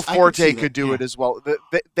that. Will Forte could do it as well.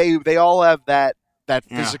 They all have that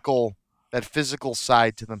physical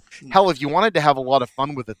side to them. Hell, if you wanted to have a lot of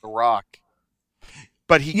fun with it, The Rock.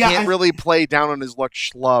 But he can't really play down on his luck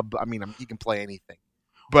schlub. I mean, he can play anything.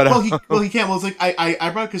 But he can't. Well, it's like I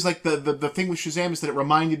brought because like the thing with Shazam is that it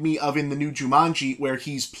reminded me of in the new Jumanji where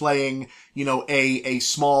he's playing, you know, a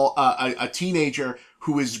small a teenager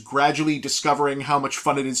who is gradually discovering how much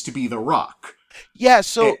fun it is to be The Rock. Yeah.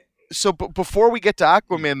 So before we get to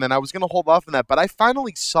Aquaman, then I was going to hold off on that, but I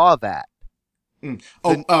finally saw that. Wait!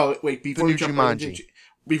 Before we jump Jumanji.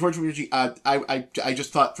 Before Jumanji, I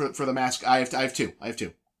just thought for The Mask, I have two.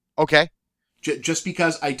 Okay. Just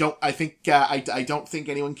because I don't think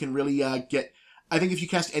anyone can really get. I think if you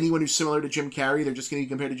cast anyone who's similar to Jim Carrey, they're just going to be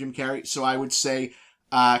compared to Jim Carrey. So I would say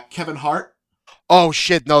Kevin Hart. Oh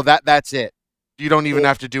shit! No, that's it. You don't even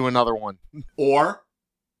have to do another one. Or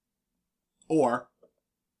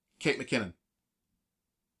Kate McKinnon.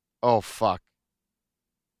 Oh fuck.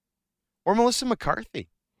 Or Melissa McCarthy.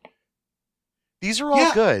 These are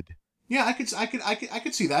all good. Yeah, I could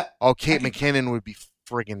see that. Oh, Kate McKinnon would be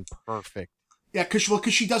friggin' perfect. Yeah,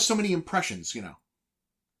 because she does so many impressions, you know.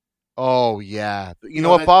 Oh yeah. You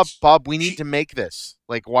know what, Bob? We need to make this.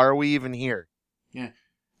 Like, why are we even here? Yeah.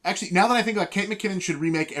 Actually, now that I think about it, Kate McKinnon should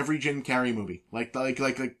remake every Jim Carrey movie. Like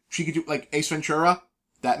she could do like Ace Ventura.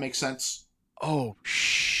 That makes sense. Oh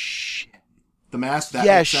shit. The Mask. That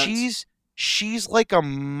makes sense. Yeah, she's like a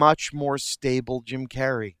much more stable Jim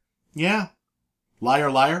Carrey. Yeah. Liar,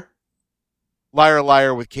 Liar. Liar,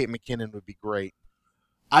 Liar with Kate McKinnon would be great.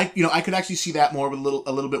 I could actually see that more with a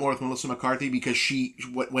little bit more with Melissa McCarthy, because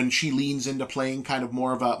when she leans into playing kind of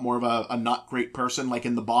more of a not great person, like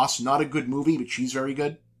in The Boss, not a good movie, but she's very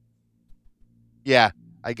good. Yeah,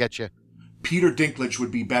 I get you. Peter Dinklage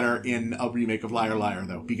would be better in a remake of Liar Liar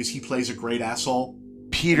though, because he plays a great asshole.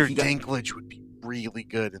 Peter Dinklage would be really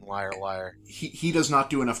good in Liar Liar. He does not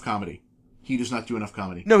do enough comedy.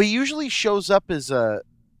 No, he usually shows up as a.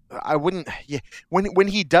 I wouldn't. Yeah, when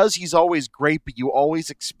he does, he's always great, but you always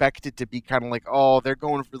expect it to be kind of like, oh, they're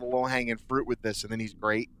going for the low hanging fruit with this, and then he's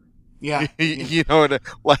great. Yeah, you know,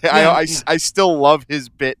 I still love his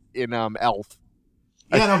bit in Elf.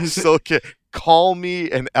 Yeah, Call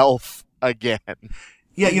me an elf. again.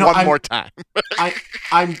 Yeah, One more time.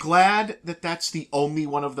 I'm glad that that's the only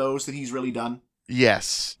one of those that he's really done.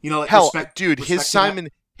 Yes. Like Hell, respect, dude, respect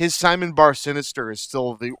his Simon Bar Sinister is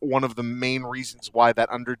still one of the main reasons why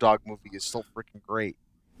that Underdog movie is still freaking great.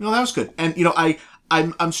 No, that was good. And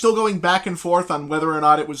I'm still going back and forth on whether or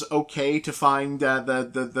not it was okay to find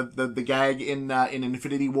the gag in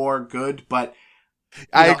Infinity War good, but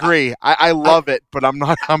I agree. I love it, but I'm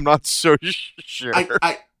not so sure.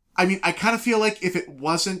 I mean, I kind of feel like if it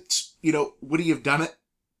wasn't, would he have done it?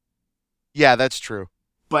 Yeah, that's true.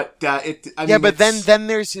 But but then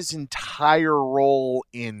there's his entire role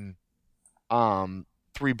in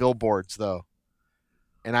Three Billboards, though,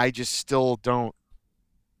 and I just still don't.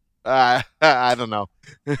 I don't know.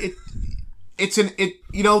 But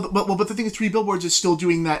the thing is, Three Billboards is still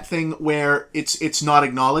doing that thing where it's not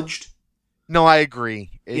acknowledged. No, I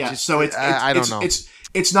agree. I don't know.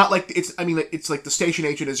 It's not like it's like The Station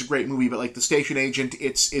Agent is a great movie, but like The Station Agent,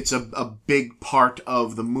 it's a big part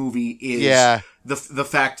of the movie is the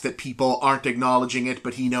fact that people aren't acknowledging it,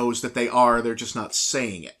 but he knows that they are. They're just not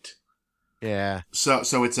saying it. Yeah. So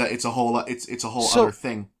it's a whole other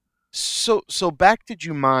thing. So back to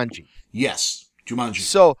Jumanji. Yes, Jumanji.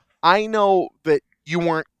 So I know that you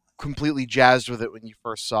weren't completely jazzed with it when you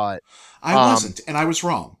first saw it. I wasn't, and I was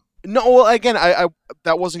wrong. No, well, again, I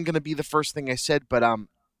that wasn't going to be the first thing I said, but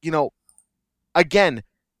again,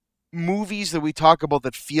 movies that we talk about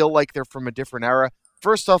that feel like they're from a different era.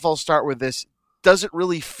 First off, I'll start with this: does it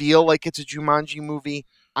really feel like it's a Jumanji movie?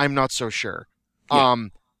 I'm not so sure. Yeah.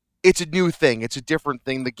 It's a new thing. It's a different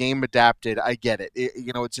thing. The game adapted. I get it.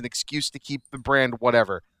 It's an excuse to keep the brand,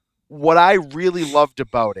 whatever. What I really loved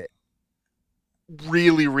about it,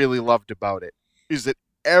 is that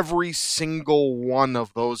every single one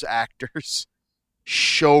of those actors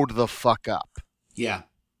showed the fuck up. Yeah.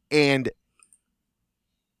 And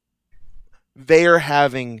they are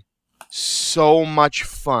having so much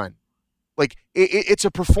fun. Like, it's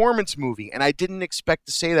a performance movie, and I didn't expect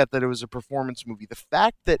to say that it was a performance movie. The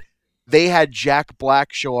fact that they had Jack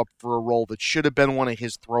Black show up for a role that should have been one of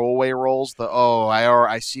his throwaway roles,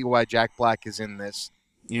 I see why Jack Black is in this.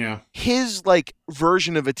 Yeah. His,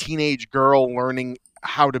 version of a teenage girl learning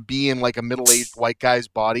how to be in, a middle-aged white guy's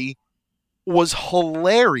body was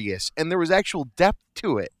hilarious, and there was actual depth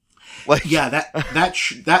to it.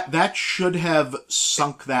 That should have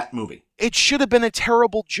sunk that movie. It should have been a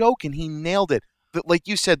terrible joke, and he nailed it. Like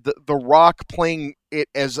you said, the Rock playing it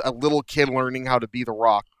as a little kid learning how to be the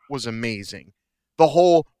Rock was amazing. The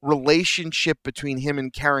whole relationship between him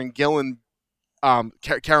and Karen Gillan,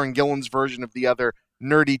 Karen Gillan's version of the other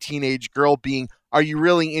nerdy teenage girl being, are you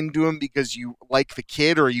really into him because you like the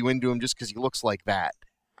kid, or are you into him just because he looks like that?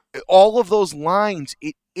 All of those lines,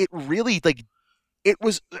 it really, it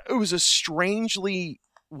was a strangely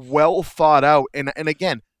well thought out, and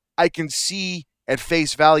again, I can see at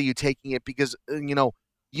face value taking it because,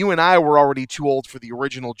 you and I were already too old for the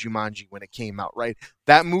original Jumanji when it came out, right?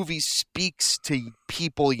 That movie speaks to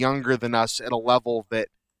people younger than us at a level that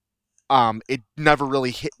it never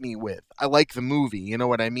really hit me with. I like the movie, you know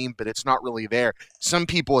what I mean? But it's not really there. Some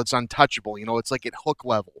people, it's untouchable, it's like at hook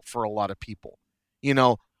level for a lot of people,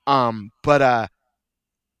 but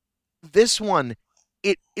this one,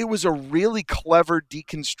 it was a really clever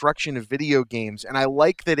deconstruction of video games, and I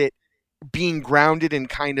like that it being grounded in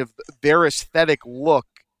kind of their aesthetic looked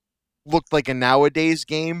like a nowadays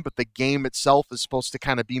game, but the game itself is supposed to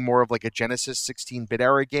kind of be more of like a Genesis 16-bit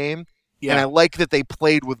era game. Yeah. And I like that they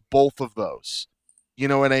played with both of those. You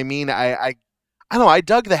know what I mean? I don't know, I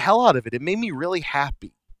dug the hell out of it. It made me really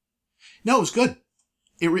happy. No, it was good.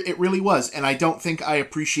 It really was, and I don't think I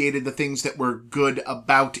appreciated the things that were good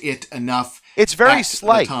about it enough. It's very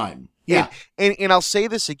slight. At the time. Yeah, and I'll say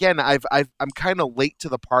this again. I'm kind of late to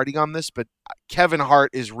the party on this, but Kevin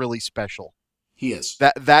Hart is really special. He is.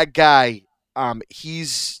 That guy.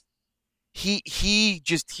 He's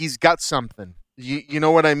got something. You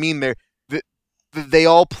know what I mean? They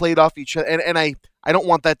all played off each other, and I don't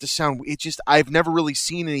want that to sound. It's just I've never really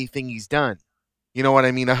seen anything he's done. You know what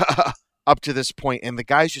I mean? Up to this point, and the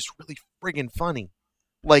guy's just really friggin' funny.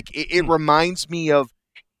 It reminds me of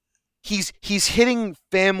he's hitting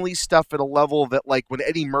family stuff at a level that, when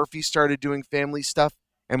Eddie Murphy started doing family stuff,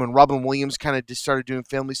 and when Robin Williams kind of just started doing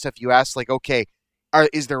family stuff, you ask okay,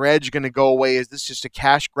 is their edge going to go away? Is this just a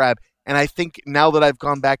cash grab? And I think now that I've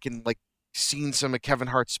gone back and seen some of Kevin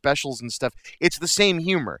Hart's specials and stuff, it's the same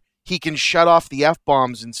humor. He can shut off the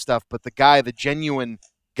F-bombs and stuff, but the genuine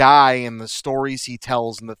guy and the stories he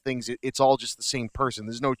tells and the things, it's all just the same person.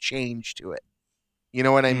 There's no change to it. You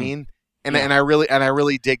know what I mean? And yeah. and I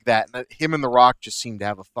really dig that. And him and The Rock just seem to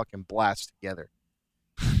have a fucking blast together.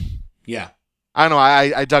 Yeah. I don't know.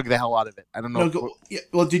 I dug the hell out of it. I don't know. No, yeah,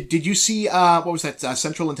 well, did you see what was that?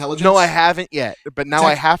 Central No, I Intelligence? haven't yet, but It's now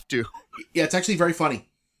I actually, have to. yeah, it's actually very funny.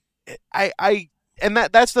 I and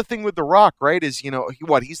that's the thing with The Rock, right? Is he's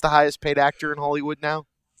the highest paid actor in Hollywood now.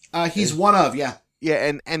 He's one of, yeah.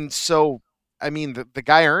 Yeah, and so I mean the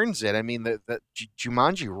guy earns it. I mean the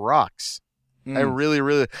Jumanji rocks. I Mm.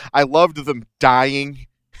 really I loved them dying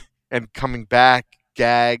and coming back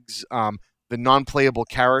gags. The non-playable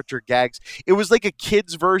character gags. It was like a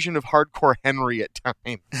kid's version of Hardcore Henry at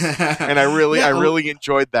times, and I Yeah, really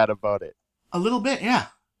enjoyed that about it. a little bit, yeah.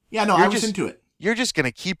 Yeah, no, You're I was just into it. you're just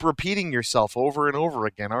gonna keep repeating yourself over and over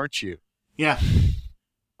again, aren't you? Yeah.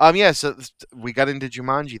 Yeah. So we got into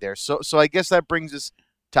Jumanji there. So I guess that brings us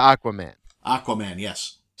to Aquaman. Aquaman,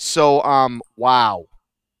 yes. So wow.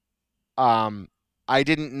 Um, I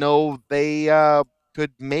didn't know they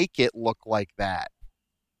could make it look like that.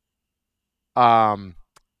 Um,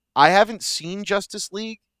 I haven't seen Justice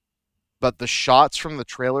League, but the shots from the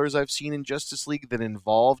trailers I've seen in Justice League that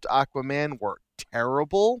involved Aquaman were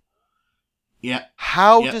terrible. Yeah.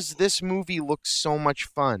 How Yeah. does this movie look so much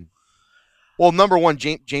fun? Well, number one,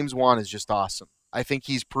 James Wan is just awesome. I think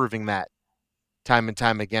he's proving that time and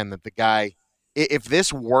time again that the guy, if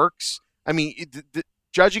this works, I mean,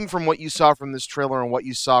 judging from what you saw from this trailer and what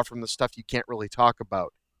you saw from the stuff you can't really talk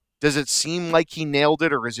about, does it seem like he nailed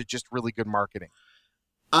it, or is it just really good marketing?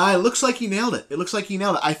 It looks like he nailed it. It looks like he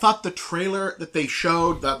nailed it. I thought the trailer that they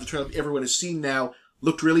showed, that the trailer everyone has seen now,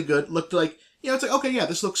 looked really good. Looked like, it's like, okay, yeah,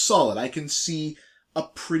 this looks solid. I can see a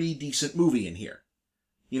pretty decent movie in here.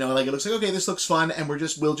 Like it looks like, okay, this looks fun, and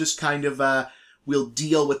we'll just kind of, we'll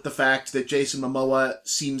deal with the fact that Jason Momoa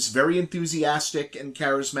seems very enthusiastic and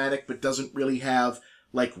charismatic, but doesn't really have,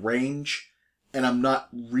 like, range. And I'm not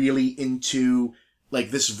really into,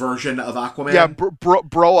 like, this version of Aquaman. Yeah, bro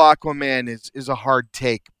Aquaman is a hard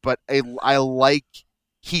take, but I like,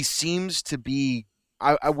 he seems to be,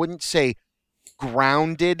 I wouldn't say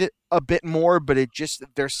grounded a bit more, but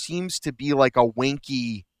there seems to be like a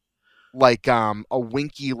winky like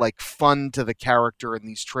fun to the character in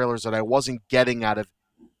these trailers that I wasn't getting out of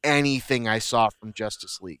anything I saw from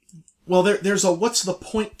Justice League. Well, there's a what's the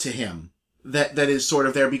point to him that is sort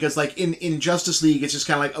of there, because like in Justice League it's just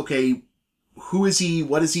kind of like, okay, who is he?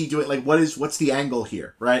 What is he doing? Like what's the angle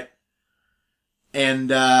here, right? And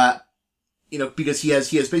because he has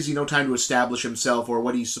basically no time to establish himself or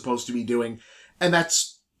what he's supposed to be doing, and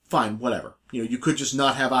that's fine, whatever. You could just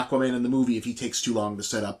not have Aquaman in the movie if he takes too long to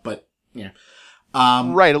set up, but yeah.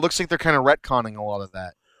 Right, it looks like they're kind of retconning a lot of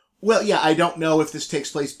that. Well, yeah, I don't know if this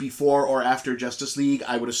takes place before or after Justice League.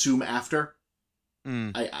 I would assume after.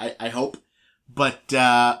 I hope. But,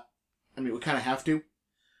 I mean, we kind of have to.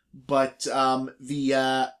 But,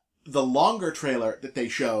 the longer trailer that they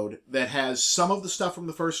showed that has some of the stuff from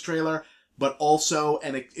the first trailer, but also,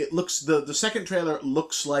 and it looks, the second trailer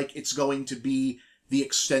looks like it's going to be the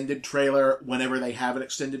extended trailer whenever they have an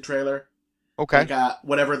extended trailer. Okay. Like,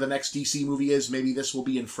 whatever the next DC movie is, maybe this will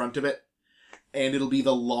be in front of it. And it'll be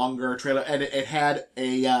the longer trailer. And it had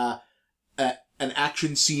an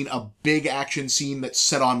action scene, a big action scene that's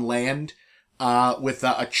set on land, with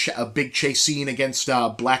a big chase scene against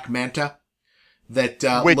Black Manta. That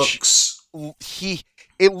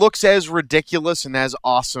it looks as ridiculous and as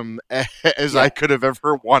awesome as I could have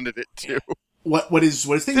ever wanted it to. What is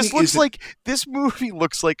this movie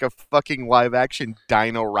looks like a fucking live action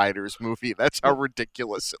Dino Riders movie. That's how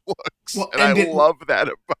ridiculous it looks. Well, and I love that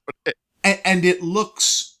about it. And it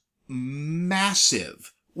looks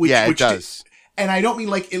massive. It does. And I don't mean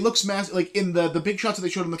like it looks massive. Like in the big shots that they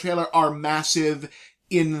showed in the trailer are massive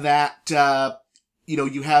in that,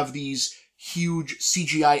 you have these huge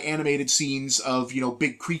CGI animated scenes of,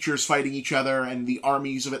 big creatures fighting each other and the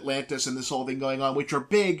armies of Atlantis and this whole thing going on, which are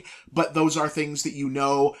big, but those are things that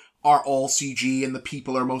are all CG and the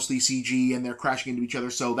people are mostly CG and they're crashing into each other.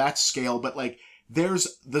 So that's scale. But like,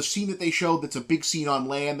 there's the scene that they showed that's a big scene on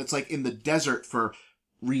land that's like in the desert for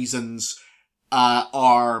reasons,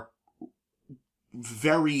 are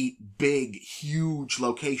very big, huge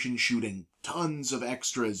location shooting, tons of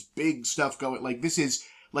extras, big stuff going. Like this is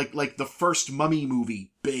like the first Mummy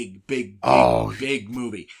movie, big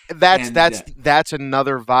movie. That's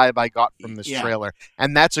another vibe I got from this trailer,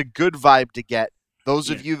 and that's a good vibe to get. Those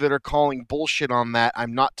of you that are calling bullshit on that,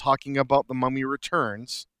 I'm not talking about The Mummy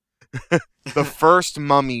Returns. The first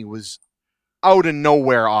Mummy was out of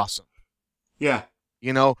nowhere awesome. Yeah.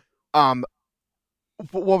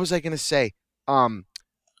 What was I going to say?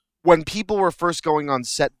 When people were first going on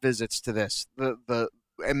set visits to this,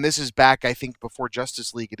 and this is back, I think, before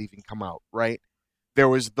Justice League had even come out, right? there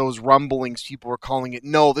was those rumblings. People were calling it,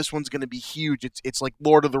 no, this one's going to be huge. It's like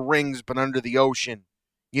Lord of the Rings, but under the ocean,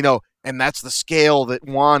 and that's the scale that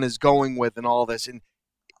Juan is going with and all this. And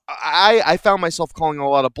I found myself calling a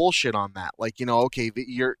lot of bullshit on that. Like, okay,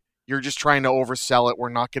 you're just trying to oversell it. We're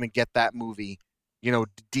not going to get that movie.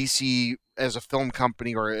 DC as a film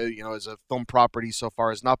company or, as a film property so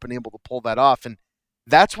far has not been able to pull that off. And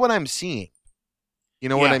that's what I'm seeing. You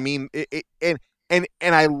know what I mean? And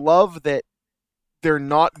I love that they're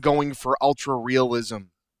not going for ultra realism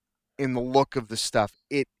in the look of the stuff.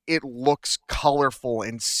 It looks colorful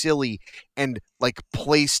and silly and like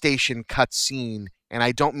PlayStation cutscene. And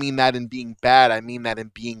I don't mean that in being bad. I mean that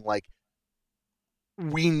in being like,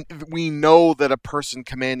 we know that a person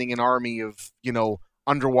commanding an army of,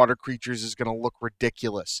 underwater creatures is going to look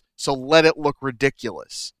ridiculous. So let it look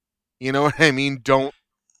ridiculous. You know what I mean? Don't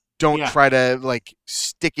try to like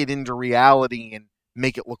stick it into reality and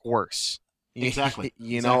make it look worse. Exactly.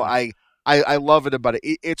 I love it about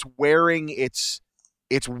it. It's wearing its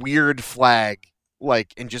weird flag,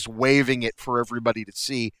 like, and just waving it for everybody to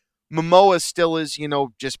see. Momoa still is,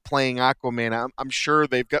 just playing Aquaman. I'm sure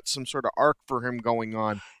they've got some sort of arc for him going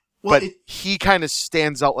on. Well, but he kind of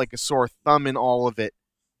stands out like a sore thumb in all of it.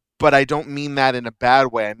 But I don't mean that in a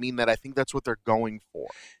bad way. I mean that I think that's what they're going for.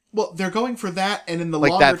 Well, they're going for that, and in the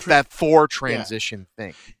like longer that Thor transition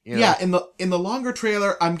thing. Yeah, in the longer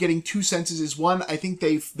trailer, I'm getting two senses. Is one, I think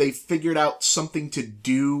they've figured out something to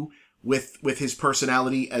do with his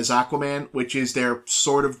personality as Aquaman, which is they're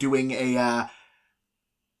sort of doing a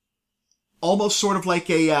almost sort of like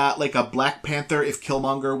a Black Panther if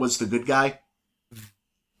Killmonger was the good guy.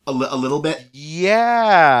 A little bit,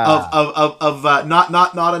 yeah. Of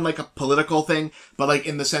not in like a political thing, but like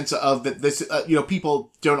in the sense of that this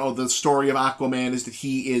people don't know the story of Aquaman is that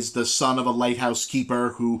he is the son of a lighthouse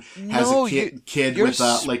keeper who has a kid with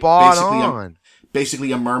like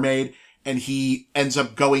basically a mermaid, and he ends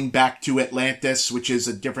up going back to Atlantis, which is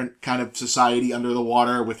a different kind of society under the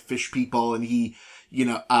water with fish people, and he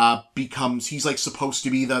he's like supposed to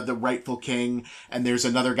be the rightful king, and there's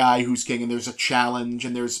another guy who's king, and there's a challenge,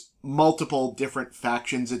 and there's multiple different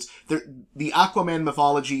factions. The Aquaman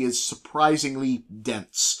mythology is surprisingly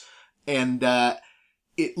dense, and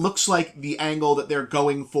it looks like the angle that they're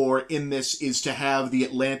going for in this is to have the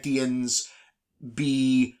Atlanteans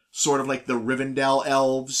be sort of like the Rivendell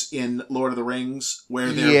elves in Lord of the Rings,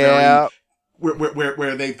 where they're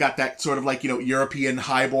where they've got that sort of like, European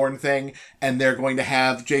highborn thing, and they're going to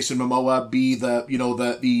have Jason Momoa be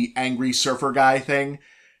the angry surfer guy thing.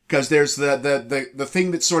 Cause there's the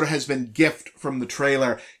thing that sort of has been gift from the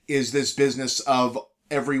trailer is this business of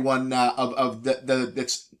everyone,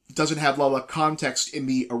 that doesn't have a lot of context in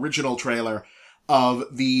the original trailer of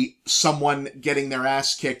someone getting their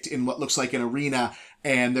ass kicked in what looks like an arena,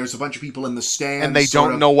 and there's a bunch of people in the stands. And they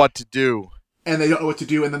don't know what to do. And they don't know what to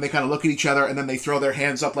do, and then they kind of look at each other, and then they throw their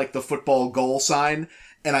hands up like the football goal sign.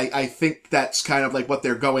 And I think that's kind of like what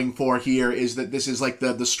they're going for here, is that this is like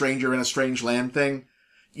the stranger in a strange land thing.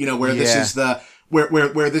 Where this is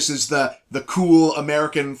where this is the cool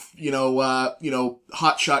American,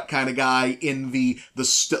 hotshot kind of guy in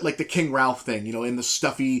like the King Ralph thing, in the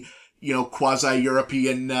stuffy,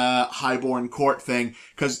 quasi-European, highborn court thing.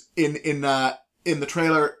 Cause in the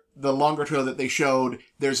trailer, the longer trailer that they showed,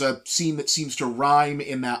 there's a scene that seems to rhyme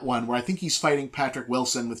in that one where I think he's fighting Patrick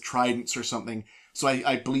Wilson with tridents or something. So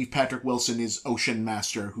I believe Patrick Wilson is Ocean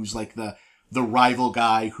Master, who's like the rival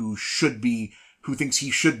guy who thinks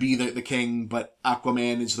he should be the king, but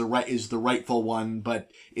Aquaman is the rightful one,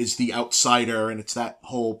 but is the outsider, and it's that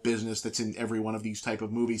whole business that's in every one of these type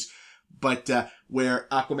of movies. But where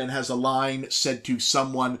Aquaman has a line said to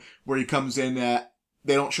someone where he comes in, they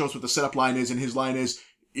don't show us what the setup line is, and his line is,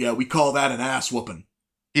 "Yeah, we call that an ass whooping."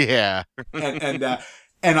 Yeah. and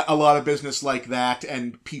a lot of business like that,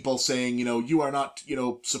 and people saying, you are not,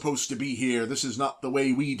 supposed to be here. This is not the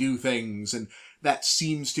way we do things. And that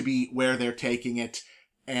seems to be where they're taking it.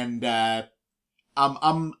 And, I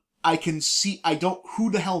can see,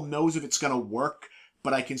 who the hell knows if it's gonna work,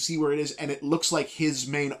 but I can see where it is. And it looks like his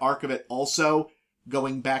main arc of it also,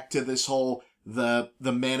 going back to this whole, the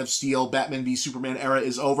Man of Steel, Batman v Superman era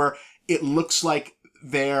is over. It looks like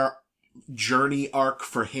their journey arc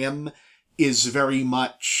for him is very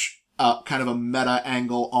much kind of a meta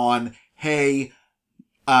angle on, hey,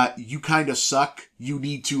 you kind of suck. You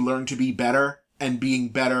need to learn to be better. And being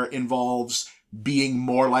better involves being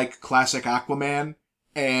more like classic Aquaman.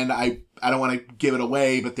 And I don't want to give it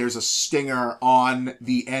away, but there's a stinger on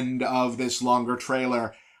the end of this longer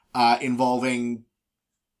trailer involving,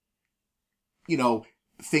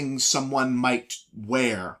 things someone might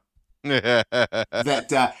wear.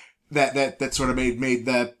 that that sort of made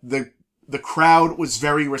the crowd was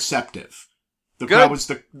very receptive. The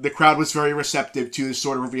crowd was very receptive to this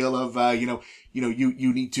sort of reveal of you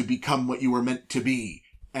need to become what you were meant to be,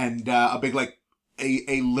 and a big like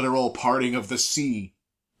a literal parting of the sea,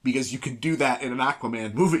 because you can do that in an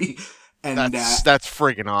Aquaman movie, and that's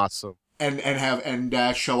friggin' awesome,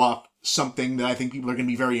 and show off something that I think people are going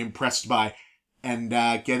to be very impressed by, and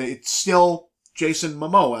get it. It's still Jason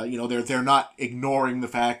Momoa. They're not ignoring the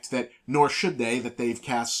fact that, nor should they, that they've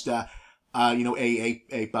cast a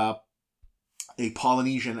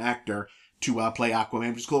Polynesian actor to play Aquaman,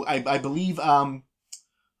 which is cool. I believe the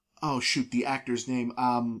actor's name,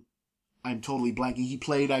 I'm totally blanking. He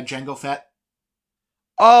played Jango Fett.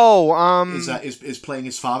 Is playing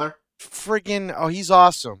his father. He's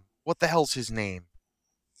awesome. What the hell's his name?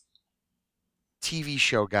 TV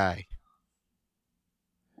show guy.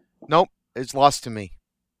 Nope, it's lost to me.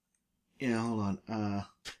 Yeah, hold on.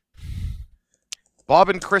 Bob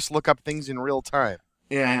and Chris look up things in real time.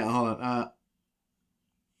 Yeah, hold on.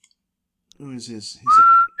 Who is his?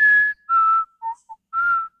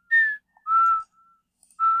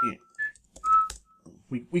 Yeah.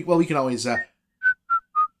 We can always.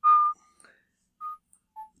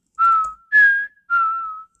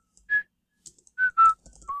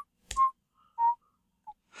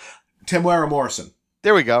 Temuera Morrison.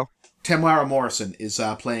 There we go. Temuera Morrison is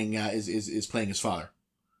playing is playing his father.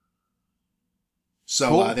 So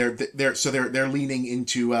cool. They're leaning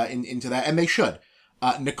into that, and they should.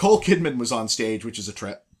 Nicole Kidman was on stage, which is a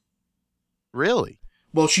trip. Really?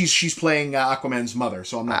 Well, she's playing Aquaman's mother,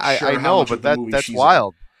 so I'm not sure. I know, but that's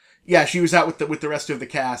wild. Yeah, she was out with the rest of the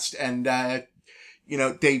cast, and they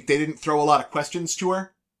didn't throw a lot of questions to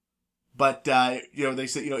her, but they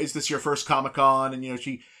said, is this your first Comic-Con? And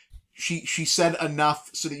she said enough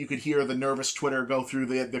so that you could hear the nervous Twitter go through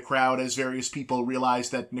the crowd as various people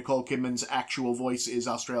realized that Nicole Kidman's actual voice is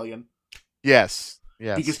Australian. Yes.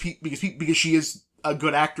 Because she is a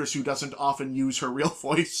good actress who doesn't often use her real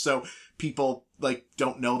voice, so people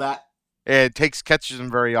don't know that. It catches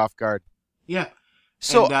them very off guard. Yeah.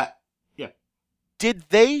 So, yeah. Did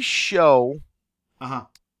they show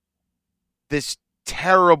this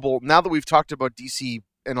terrible? Now that we've talked about DC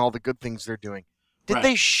and all the good things they're doing, did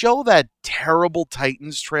they show that terrible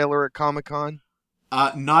Titans trailer at Comic-Con?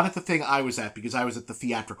 Not at the thing I was at, because I was at the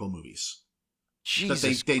theatrical movies. Jesus,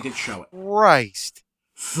 but they did show it. Christ.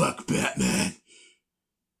 Fuck Batman.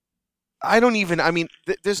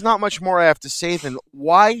 There's not much more I have to say than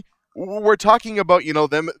why we're talking about,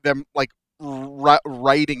 them like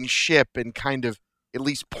righting ship and kind of at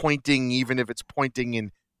least pointing, even if it's pointing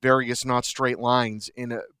in various not straight lines,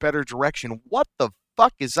 in a better direction. What the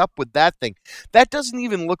fuck is up with that thing? That doesn't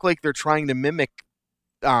even look like they're trying to mimic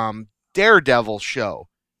Daredevil show,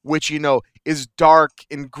 which, is dark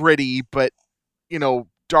and gritty, but,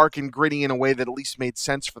 dark and gritty in a way that at least made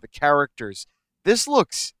sense for the characters. This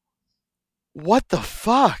looks... What the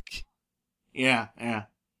fuck? Yeah.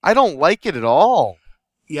 I don't like it at all.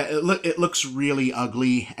 Yeah, it looks really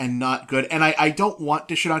ugly and not good. And I don't want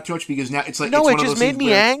to shit on too much, because now it's like... No, it's it just made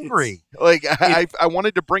me angry. I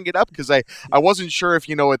wanted to bring it up because I wasn't sure if,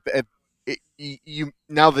 you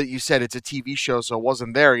now that you said it's a TV show, so it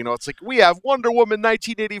wasn't there. It's like, we have Wonder Woman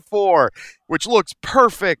 1984, which looks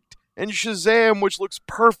perfect, and Shazam, which looks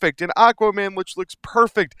perfect, and Aquaman, which looks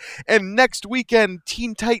perfect, and next weekend,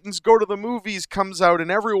 Teen Titans Go to the Movies comes out, and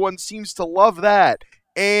everyone seems to love that,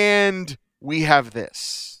 and we have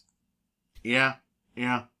this. Yeah.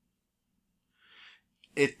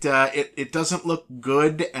 It doesn't look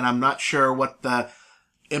good, and I'm not sure what the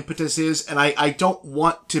impetus is, and I don't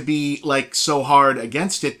want to be so hard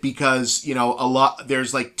against it, because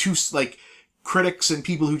there's two critics and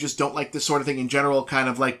people who just don't like this sort of thing in general kind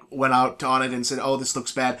of went out on it and said, oh, this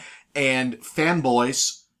looks bad, and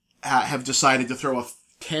fanboys have decided to throw a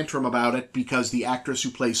tantrum about it because the actress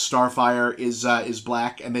who plays Starfire is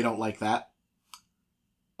black, and they don't like that.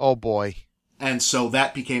 Oh boy. And so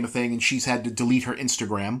that became a thing, and she's had to delete her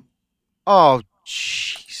Instagram. Oh,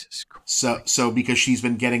 Jesus Christ. So because she's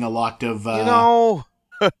been getting a lot of...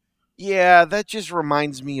 Yeah, that just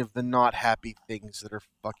reminds me of the not happy things that are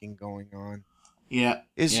fucking going on. Yeah.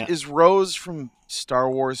 Is Rose from Star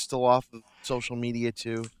Wars still off of social media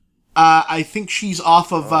too? I think she's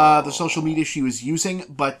off of the social media she was using,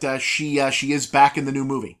 but she is back in the new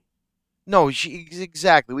movie. No,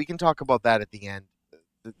 exactly. We can talk about that at the end.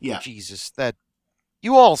 Yeah. Jesus, that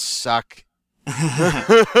you all suck.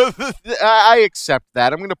 I accept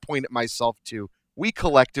that. I'm going to point at myself too. We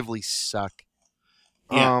collectively suck.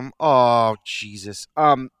 Yeah. Oh Jesus.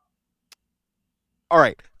 All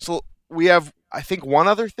right. So we have, I think, one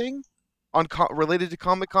other thing. related to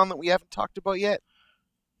Comic-Con that we haven't talked about yet?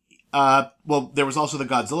 Well, there was also the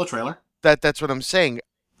Godzilla trailer. That's what I'm saying.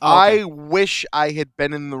 Oh, okay. I wish I had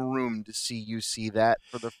been in the room to see you see that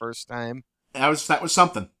for the first time. That was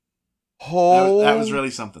something. Holy That was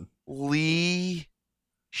really something.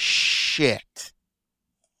 shit.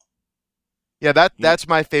 Yeah, that's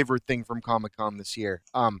my favorite thing from Comic-Con this year.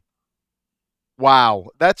 Wow,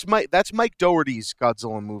 that's Mike Dougherty's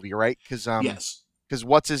Godzilla movie, right? Yes. Because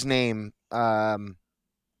what's his name?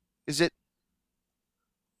 Is it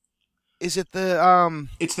the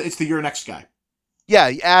It's the Your Next guy.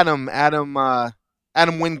 Yeah, Adam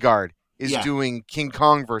Wingard is Yeah. doing King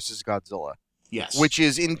Kong versus Godzilla, Yes. which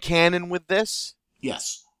is in canon with this.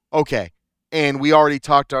 Yes. Okay. And we already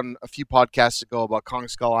talked on a few podcasts ago about Kong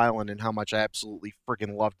Skull Island and how much I absolutely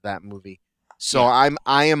freaking loved that movie. So Yeah.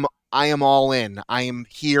 I am all in. I am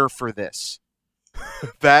here for this.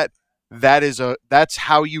 That's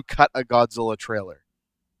how you cut a Godzilla trailer.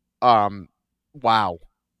 Wow.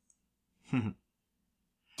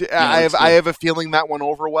 I have a feeling that went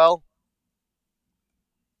over well.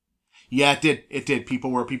 Yeah, it did. It did.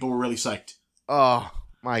 People were really psyched. Oh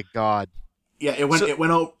my god. Yeah, it went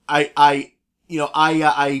over. I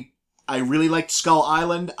really liked Skull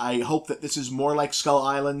Island. I hope that this is more like Skull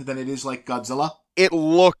Island than it is like Godzilla. It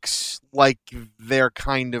looks like they're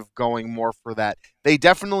kind of going more for that. They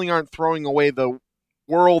definitely aren't throwing away the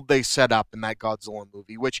world they set up in that Godzilla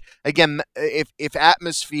movie, which again, if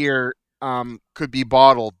atmosphere could be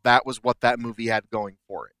bottled, that was what that movie had going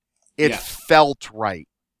for it. It felt right.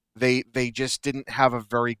 They just didn't have a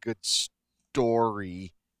very good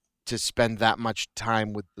story to spend that much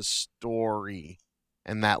time with the story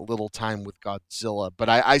and that little time with Godzilla. But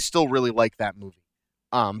I still really like that movie.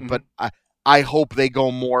 But I hope they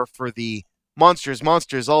go more for the monsters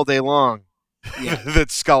all day long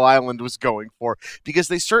that Skull Island was going for, because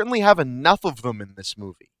they certainly have enough of them in this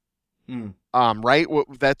movie. Right?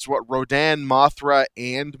 That's what Rodan, Mothra,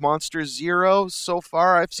 and Monster Zero so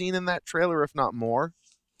far I've seen in that trailer, if not more.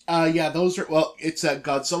 Yeah, those are, well, it's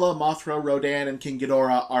Godzilla, Mothra, Rodan, and King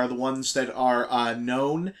Ghidorah are the ones that are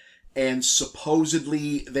known, and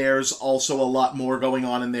supposedly there's also a lot more going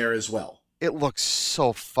on in there as well. It looks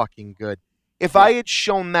so fucking good. If I had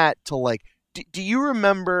shown that to, like, do you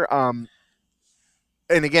remember,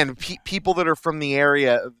 and again, people that are from the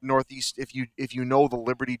area of Northeast, if you know the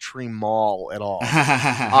Liberty Tree Mall at all,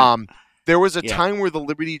 there was a time where the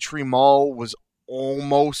Liberty Tree Mall was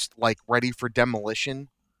almost like ready for demolition.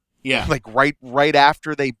 Yeah. Like right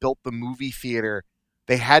after they built the movie theater,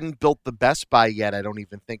 they hadn't built the Best Buy yet, I don't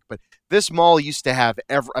even think. But this mall used to have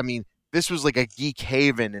this was like a geek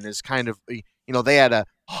haven, and is kind of, they had a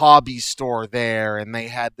hobby store there, and they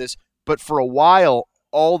had this. But for a while,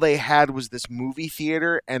 all they had was this movie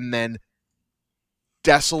theater, and then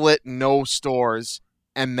desolate, no stores,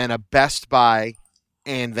 and then a Best Buy.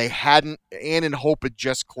 And they hadn't, Ann and Hope had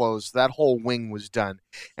just closed. That whole wing was done.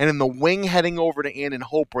 And in the wing heading over to Ann and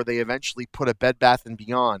Hope, where they eventually put a Bed Bath &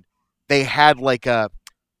 Beyond, they had like a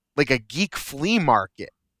geek flea market,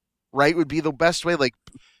 right? Would be the best way. Like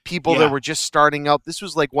people that were just starting out. This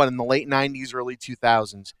was like in the late 90s, early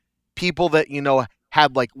 2000s. People that,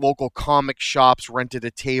 had like local comic shops rented a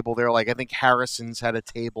table there. Like I think Harrison's had a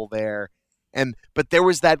table there. But there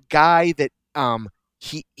was that guy that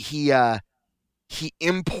he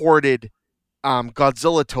imported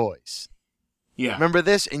Godzilla toys. Yeah. Remember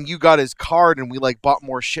this? And you got his card, and we bought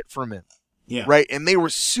more shit from him. Yeah. Right? And they were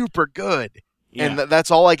super good. Yeah. And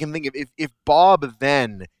that's all I can think of. If Bob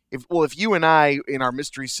then, if you and I in our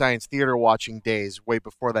Mystery Science Theater watching days way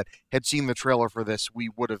before that had seen the trailer for this, we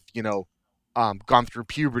would have, gone through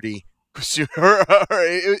puberty sooner.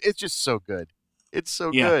 It's just so good. It's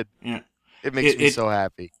so good. Yeah. It makes me so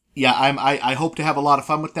happy. Yeah, I hope to have a lot of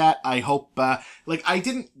fun with that. I hope, I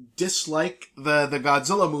didn't dislike the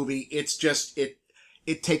Godzilla movie. It's just,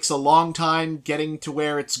 it takes a long time getting to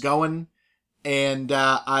where it's going. And,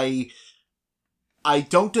 I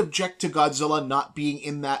don't object to Godzilla not being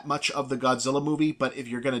in that much of the Godzilla movie, but if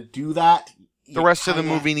you're gonna do that, the rest of the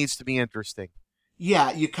movie needs to be interesting.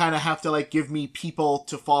 Yeah, you kind of have to, give me people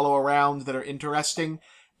to follow around that are interesting.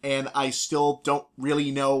 And I still don't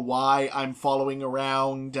really know why I'm following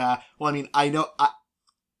around. I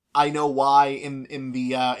know why in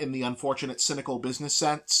the unfortunate cynical business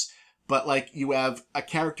sense, but you have a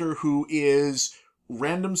character who is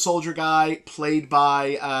random soldier guy played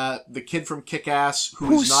by the kid from Kick-Ass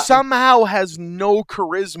who somehow has no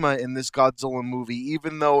charisma in this Godzilla movie,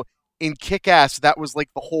 even though in Kick-Ass that was the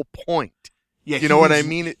whole point. Yeah, you know what I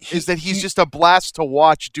mean? Is that he's just a blast to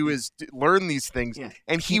watch learn these things,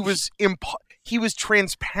 and he was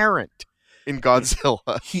transparent. in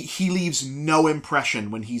Godzilla. He leaves no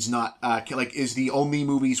impression when he's not is the only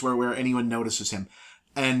movies where anyone notices him,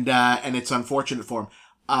 and it's unfortunate for him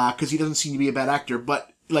because he doesn't seem to be a bad actor,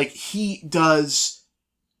 but like he does.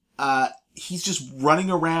 He's just running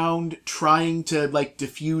around trying to like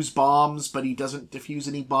defuse bombs, but he doesn't defuse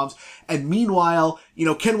any bombs. And meanwhile,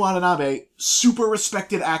 Ken Watanabe, super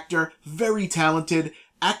respected actor, very talented,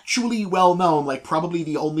 actually well known, like probably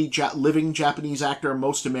the only living Japanese actor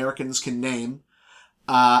most Americans can name,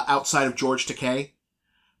 outside of George Takei,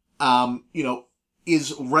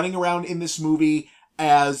 is running around in this movie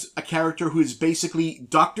as a character who is basically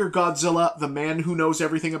Dr. Godzilla, the man who knows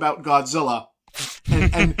everything about Godzilla.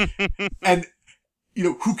 And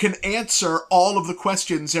who can answer all of the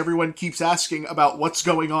questions everyone keeps asking about what's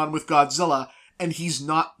going on with Godzilla, and he's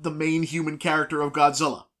not the main human character of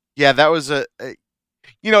Godzilla. Yeah, that was that's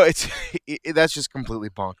just completely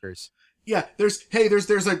bonkers. Yeah, there's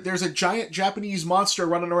a giant Japanese monster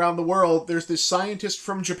running around the world. There's this scientist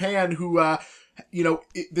from Japan who,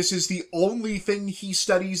 this is the only thing he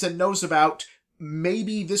studies and knows about.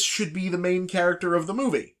 Maybe this should be the main character of the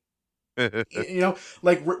movie.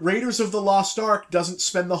 Like Raiders of the Lost Ark doesn't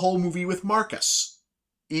spend the whole movie with Marcus.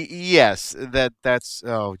 Yes, that's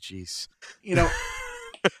oh jeez.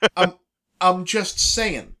 I'm just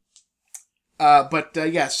saying.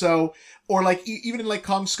 So or like even in like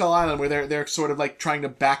Kong Skull Island where they're sort of like trying to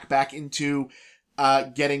back into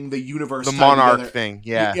getting the universe the Monarch together. thing.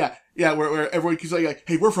 Yeah. Yeah, where everyone keeps like,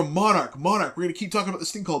 hey, we're from Monarch. We're going to keep talking about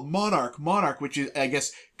this thing called Monarch, which is, I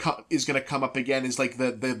guess, is going to come up again as like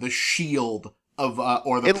the shield of,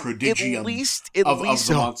 or the prodigium at least of the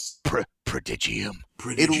monster. Prodigium.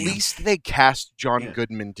 At least they cast John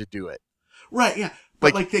Goodman to do it. Right, yeah.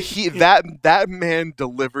 But like that man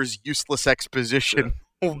delivers useless exposition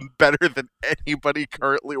better than anybody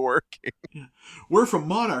currently working. Yeah. We're from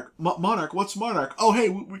Monarch. Monarch, what's Monarch? Oh, hey,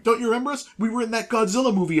 don't you remember us? We were in that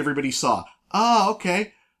Godzilla movie everybody saw. Ah,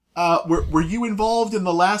 okay. Were you involved in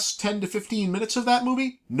the last 10 to 15 minutes of that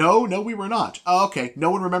movie? No, we were not. Oh, okay.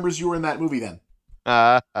 No one remembers you were in that movie then.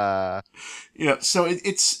 So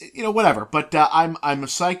it's whatever. But I'm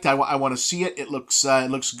psyched. I want to see it. It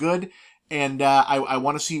looks good, and I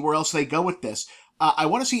want to see where else they go with this. I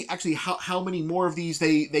want to see actually how many more of these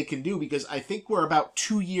they can do, because I think we're about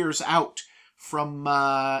 2 years out from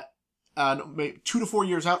 2 to 4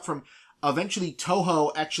 years out from eventually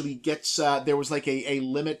Toho actually gets there was like a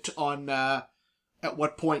limit on at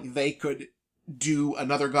what point they could do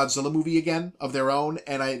another Godzilla movie again of their own,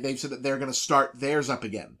 and they've said that they're going to start theirs up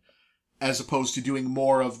again, as opposed to doing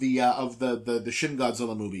more of the Shin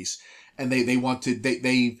Godzilla movies. And they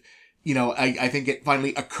I think it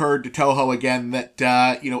finally occurred to Toho again that,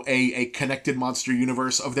 a connected monster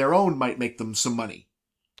universe of their own might make them some money.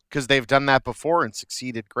 Because they've done that before and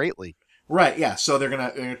succeeded greatly. Right, yeah, so they're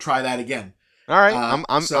gonna try that again. All right,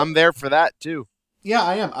 I'm there for that, too. Yeah,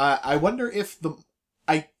 I am. I wonder if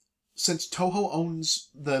since Toho owns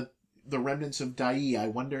the remnants of Dai, I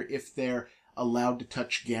wonder if they're allowed to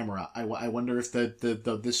touch Gamera. I wonder if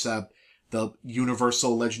the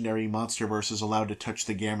Universal Legendary Monsterverse is allowed to touch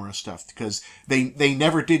the Gamera stuff, because they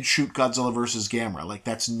never did shoot Godzilla vs. Gamera. Like,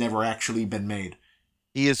 that's never actually been made.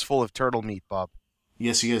 He is full of turtle meat, Bob.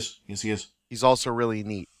 Yes, he is. He's also really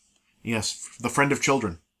neat. Yes, the friend of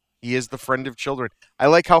children. He is the friend of children. I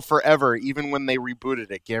like how forever, even when they rebooted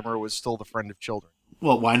it, Gamera was still the friend of children.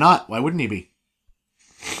 Well, why not? Why wouldn't he be?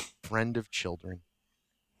 Friend of children.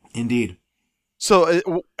 Indeed.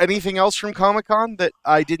 So, anything else from Comic-Con that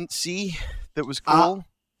I didn't see that was cool?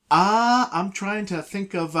 I'm trying to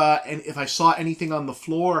think of and if I saw anything on the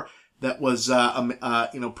floor that was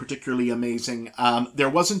particularly amazing. There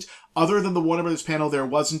wasn't, other than the Warner Brothers panel, there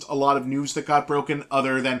wasn't a lot of news that got broken.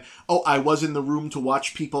 Other than I was in the room to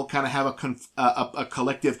watch people kind of have a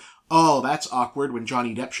collective. Oh, that's awkward when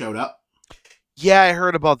Johnny Depp showed up. Yeah, I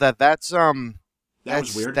heard about that. That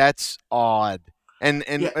was weird. That's odd. And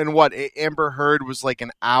what, Amber Heard was like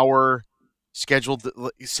an hour scheduled,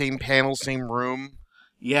 same panel, same room?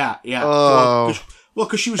 Yeah. Oh. Well,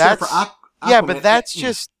 because she was there for Aquaman. Yeah, but that's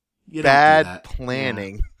just bad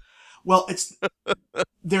planning. Yeah. Well, it's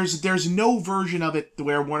there's no version of it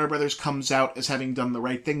where Warner Brothers comes out as having done the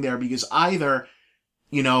right thing there, because either,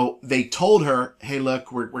 they told her, hey,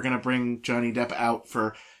 look, we're going to bring Johnny Depp out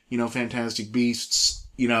for, Fantastic Beasts,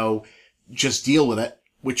 just deal with it,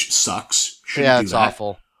 which sucks. Yeah, it's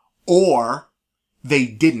awful. Or they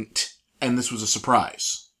didn't, and this was a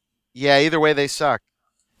surprise. Yeah, either way, they suck.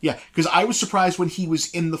 Yeah, because I was surprised when he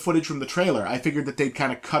was in the footage from the trailer. I figured that they'd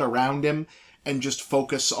kind of cut around him and just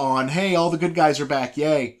focus on, hey, all the good guys are back,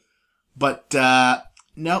 yay. But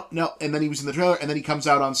No, no. And then he was in the trailer, and then he comes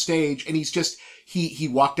out on stage, and he's just he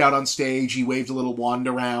walked out on stage, he waved a little wand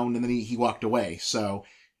around, and then he walked away. So,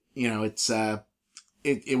 it's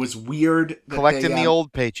it was weird that Collecting they the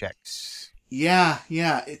old paychecks. yeah,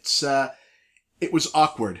 it was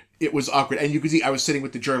awkward. It was awkward, and you could see I was sitting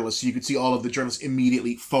with the journalists, so you could see all of the journalists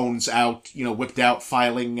immediately phones out, whipped out,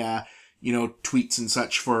 filing tweets and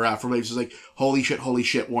such for It's like, holy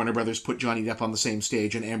shit, Warner Brothers put Johnny Depp on the same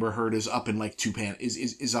stage, and Amber Heard is up in like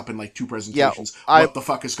is up in like two presentations. Yeah, what the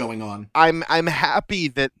fuck is going on? I'm happy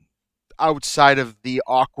that outside of the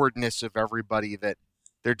awkwardness of everybody, that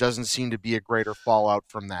there doesn't seem to be a greater fallout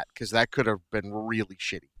from that, because that could have been really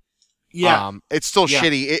shitty. Yeah, it's still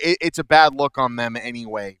shitty. It's a bad look on them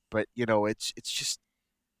anyway, but it's just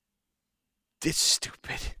it's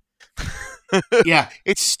stupid. Yeah,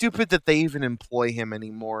 it's stupid that they even employ him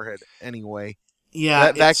anymore. Anyway,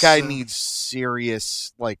 yeah, that guy needs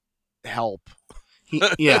serious help.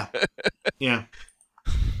 Yeah. Yeah.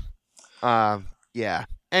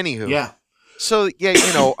 Anywho. Yeah. So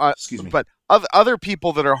Excuse me. But other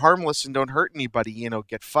people that are harmless and don't hurt anybody,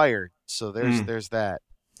 get fired. So there's that.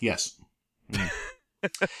 Yes.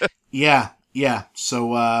 Yeah.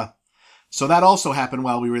 So that also happened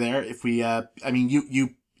while we were there. If we,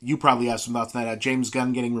 you probably have some thoughts on that. James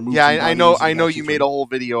Gunn getting removed. Yeah, I know. You made a whole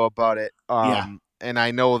video about it. And I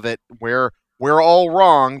know that we're all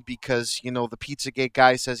wrong because the Pizzagate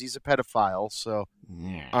guy says he's a pedophile. So,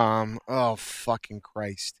 oh fucking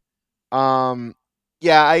Christ. I've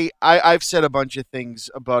said a bunch of things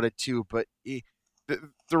about it too, but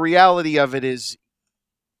the reality of it is,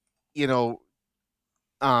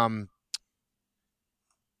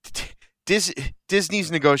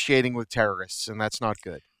 Disney's negotiating with terrorists, and that's not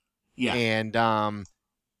good. Yeah. And,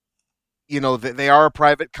 they are a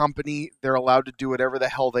private company. They're allowed to do whatever the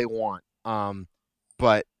hell they want.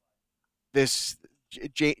 But this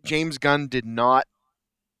James Gunn did not.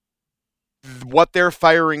 What they're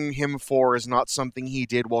firing him for is not something he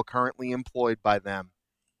did while currently employed by them.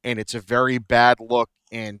 And it's a very bad look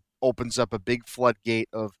and opens up a big floodgate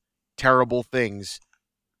of terrible things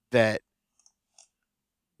that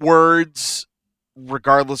words,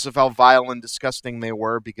 regardless of how vile and disgusting they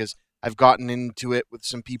were, because I've gotten into it with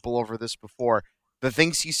some people over this before, the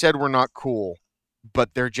things he said were not cool,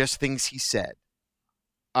 but they're just things he said.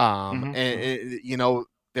 And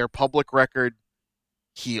their public record,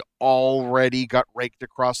 he already got raked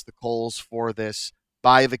across the coals for this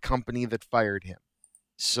by the company that fired him.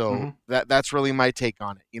 So that's really my take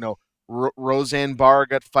on it. Roseanne Barr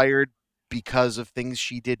got fired because of things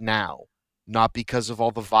she did now, not because of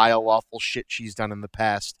all the vile, awful shit she's done in the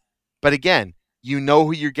past. But again, you know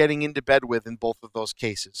who you're getting into bed with in both of those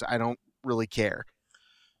cases. I don't really care.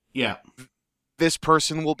 Yeah. This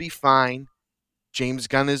person will be fine. James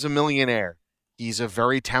Gunn is a millionaire. He's a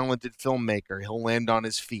very talented filmmaker. He'll land on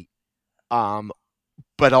his feet.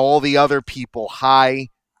 But all the other people, high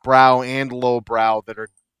brow and low brow, that are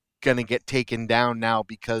going to get taken down now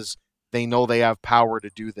because they know they have power to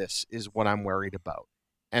do this, is what I'm worried about.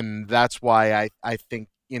 And that's why I think,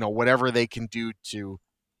 whatever they can do to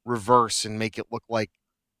reverse and make it look like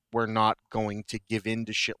we're not going to give in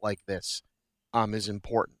to shit like this is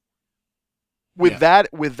important. With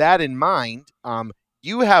that in mind,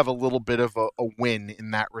 you have a little bit of a win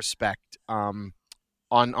in that respect. On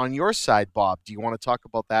your side, Bob, do you want to talk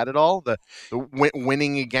about that at all? The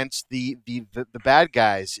winning against the bad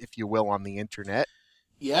guys, if you will, on the internet.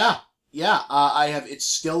 Yeah. I have. It's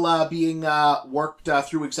still being worked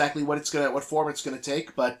through exactly what form it's gonna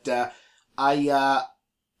take. But I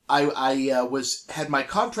had my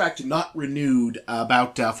contract not renewed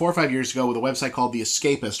about 4 or 5 years ago with a website called The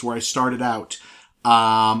Escapist, where I started out.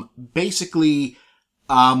 Basically,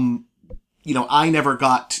 I never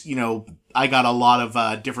got, I got a lot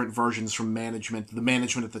of different versions from the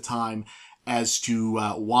management at the time, as to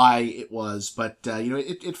why it was, but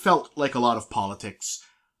it felt like a lot of politics.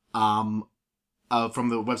 From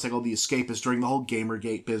the website called The Escapist, during the whole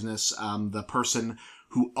Gamergate business, the person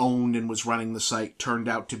who owned and was running the site turned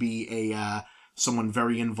out to be someone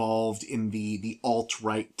very involved in the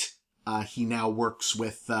alt-right. He now works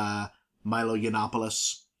with Milo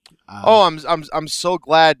Yiannopoulos. I'm so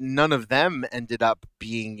glad none of them ended up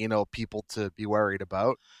being, people to be worried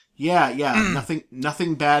about. Yeah.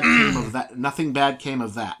 Nothing bad came of that. Nothing bad came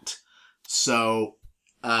of that. So,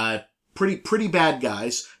 pretty bad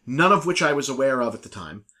guys, none of which I was aware of at the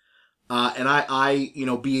time. And I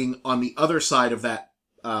being on the other side of that,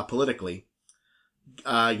 politically,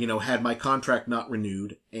 had my contract not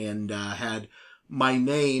renewed and, had my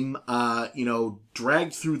name,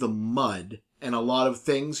 dragged through the mud, and a lot of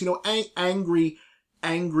things, angry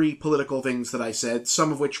angry political things that I said,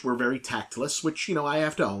 some of which were very tactless, which, I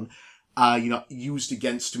have to own, used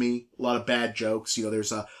against me. A lot of bad jokes.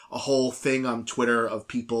 There's a whole thing on Twitter of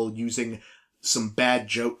people using some bad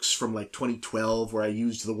jokes from like 2012 where I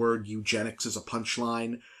used the word eugenics as a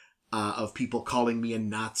punchline, of people calling me a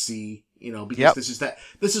Nazi, because Yep.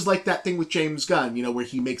 this is like that thing with James Gunn, where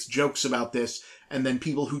he makes jokes about this, and then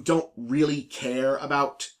people who don't really care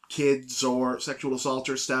about kids or sexual assault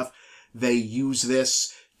or stuff, they use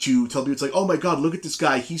this to tell people, it's like, oh my god, look at this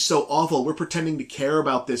guy, he's so awful, we're pretending to care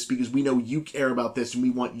about this because we know you care about this and we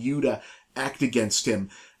want you to act against him.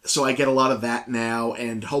 So I get a lot of that now,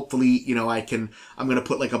 and hopefully, I'm going to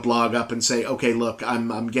put like a blog up and say, okay, look,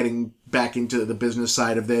 I'm getting back into the business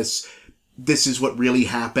side of this. This is what really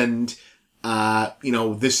happened.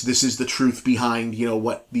 This is the truth behind,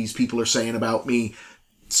 what these people are saying about me.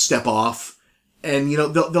 Step off. And,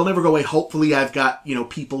 they'll never go away. Hopefully I've got,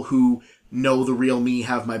 people who know the real me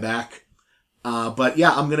have my back. But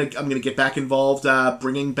yeah, I'm going to get back involved,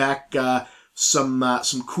 bringing back,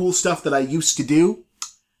 some cool stuff that I used to do,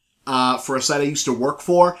 for a site I used to work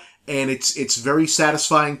for. And it's very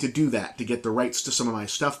satisfying to do that, to get the rights to some of my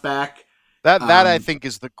stuff back. That I think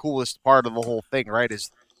is the coolest part of the whole thing, right? Is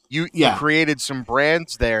you created some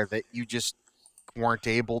brands there that you just weren't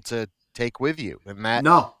able to take with you, and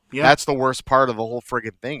that's the worst part of the whole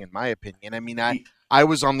friggin' thing, in my opinion. I mean, I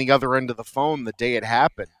was on the other end of the phone the day it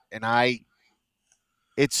happened, and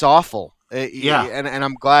it's awful. And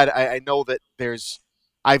I'm glad. I know that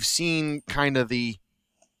I've seen kind of the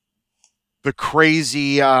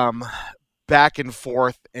crazy back and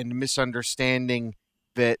forth and misunderstanding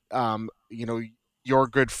that your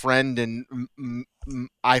good friend and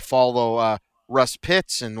I follow Russ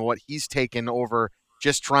Pitts and what he's taken over,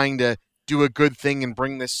 just trying to do a good thing and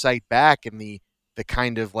bring this site back, and the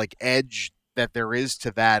kind of like edge that there is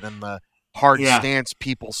to that, and the hard stance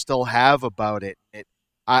people still have about it.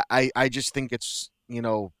 I just think it's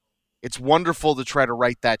it's wonderful to try to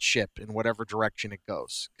right that ship in whatever direction it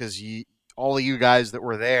goes, because all of you guys that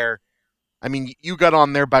were there, I mean, you got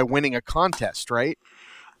on there by winning a contest, right?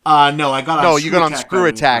 No, I got on. No, you got on Screw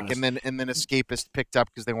Attack, and then Escapist picked up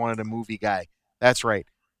because they wanted a movie guy. That's right.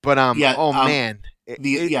 But man,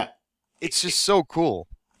 it's just so cool.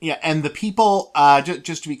 Yeah, and the people,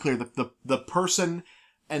 just to be clear, the person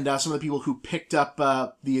and some of the people who picked up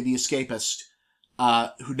the Escapist,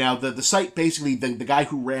 who now the site, basically the guy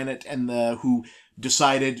who ran it and who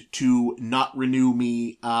decided to not renew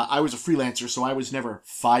me. I was a freelancer, so I was never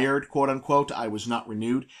fired, quote unquote. I was not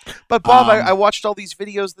renewed. But Bob, I watched all these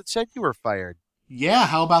videos that said you were fired. Yeah,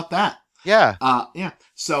 how about that? Yeah. Yeah.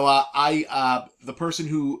 So the person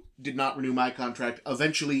who did not renew my contract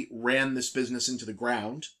eventually ran this business into the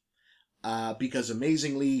ground, because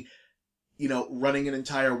amazingly, running an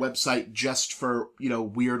entire website just for,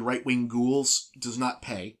 weird right-wing ghouls does not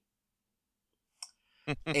pay.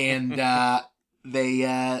 And,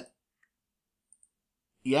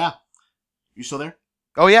 yeah. You still there?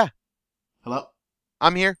 Oh, yeah. Hello?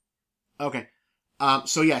 I'm here. Okay.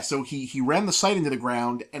 So he ran the site into the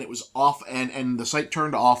ground, and it was off, and the site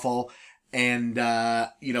turned awful, and,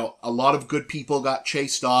 a lot of good people got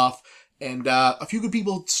chased off, and, a few good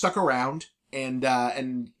people stuck around, and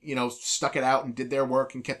stuck it out and did their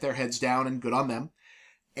work and kept their heads down, and good on them.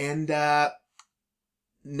 And,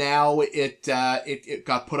 now it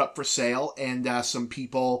got put up for sale, and, some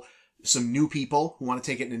new people who want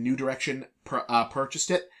to take it in a new direction,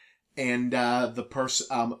 purchased it. And, one of the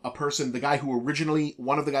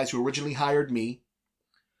guys who originally hired me,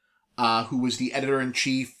 who was the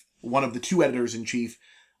editor-in-chief, one of the two editors-in-chief,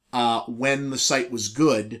 when the site was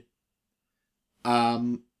good,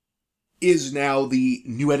 is now the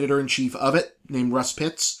new editor-in-chief of it, named Russ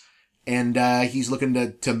Pitts. And, he's looking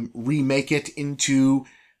to remake it into,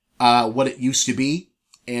 what it used to be.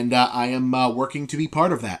 And, I am, working to be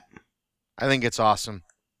part of that. I think it's awesome.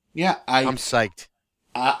 Yeah, I'm psyched.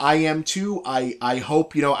 I am too. I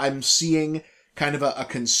hope, I'm seeing kind of a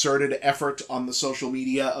concerted effort on the social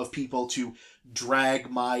media of people to drag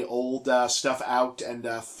my old stuff out and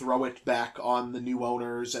throw it back on the new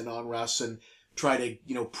owners and on Russ, and try to,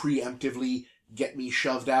 preemptively get me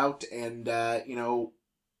shoved out. And,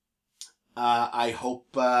 I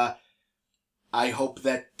hope that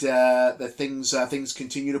things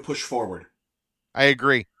continue to push forward. I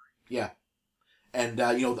agree. Yeah. And,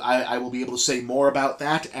 I will be able to say more about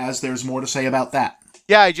that as there's more to say about that.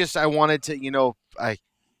 Yeah, I wanted to,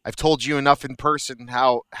 I've told you enough in person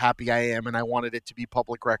how happy I am, and I wanted it to be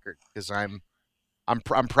public record, because I'm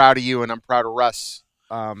proud of you, and I'm proud of Russ.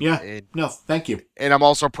 No, thank you. And I'm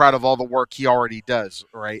also proud of all the work he already does,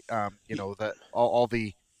 right? All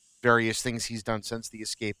the various things he's done since The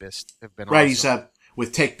Escapist have been Right, awesome. he's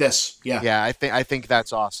with Take This. Yeah. Yeah, I think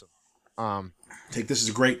that's awesome. Take This is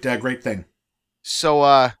a great thing.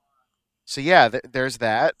 So yeah, there's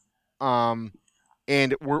that. And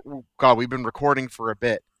we've been recording for a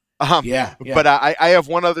bit. Yeah. But I have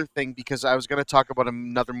one other thing, because I was going to talk about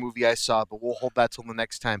another movie I saw, but we'll hold that till the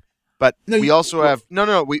next time. But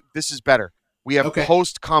this is better. We have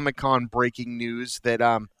post Comic-Con breaking news that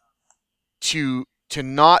to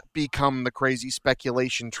not become the crazy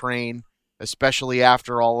speculation train, especially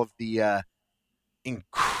after all of the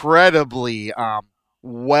incredibly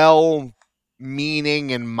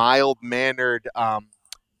well-meaning and mild-mannered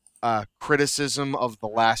criticism of The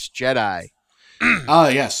Last Jedi.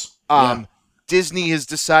 Yes. Disney has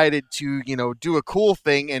decided to, do a cool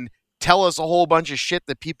thing and tell us a whole bunch of shit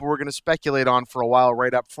that people were going to speculate on for a while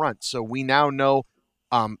right up front. So we now know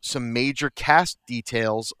some major cast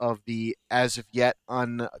details of the as of yet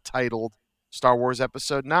untitled Star Wars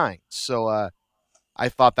Episode 9. So I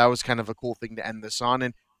thought that was kind of a cool thing to end this on.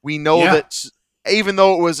 And we know that even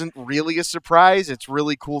though it wasn't really a surprise, it's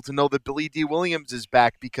really cool to know that Billy D. Williams is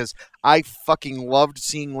back, because I fucking loved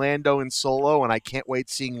seeing Lando in Solo, and I can't wait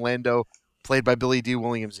seeing Lando played by Billy D.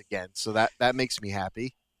 Williams again. So that makes me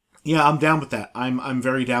happy. Yeah, I'm down with that. I'm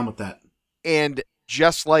very down with that. And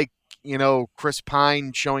just like, Chris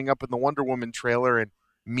Pine showing up in the Wonder Woman trailer and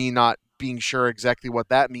me not being sure exactly what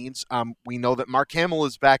that means, we know that Mark Hamill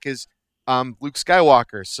is back as Luke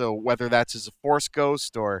Skywalker. So whether that's as a Force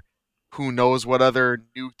ghost or who knows what other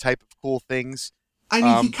new type of cool things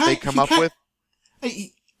they come up with.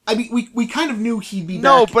 We kind of knew he'd be back.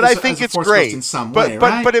 No, but I think it's great in some way,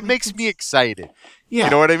 right? But it makes me excited. Yeah.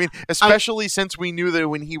 You know what I mean? Especially since we knew that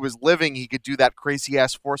when he was living, he could do that crazy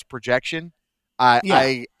ass Force projection.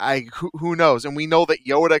 Who knows? And we know that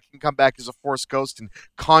Yoda can come back as a Force ghost and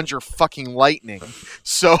conjure fucking lightning.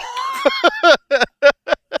 So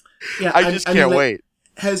I just can't wait.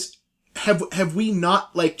 Have we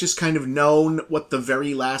not just kind of known what the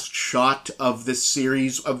very last shot of this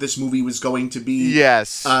series, of this movie, was going to be?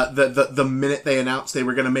 Yes. The minute they announced they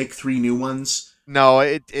were going to make 3 new ones. No,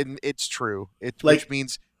 it's true. Which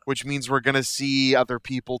means we're going to see other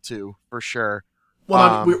people too, for sure.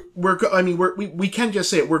 Well, we can just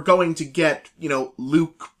say it. We're going to get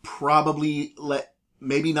Luke, probably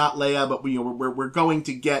maybe not Leia, but we're going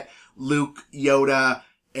to get Luke, Yoda,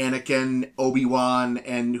 Anakin, Obi-Wan,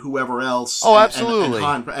 and whoever else. Oh, absolutely.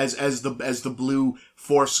 And Han as the blue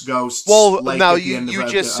Force ghosts. Well, now you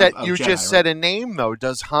just said a name though.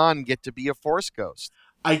 Does Han get to be a Force ghost?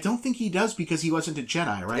 I don't think he does, because he wasn't a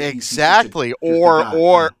Jedi, right? Exactly.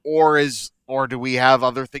 Or do we have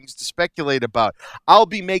other things to speculate about? I'll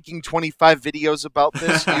be making 25 videos about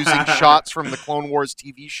this using shots from the Clone Wars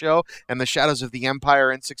TV show and the Shadows of the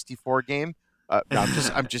Empire N64 game. No,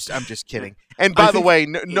 I'm just kidding. And by the way,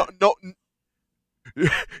 no,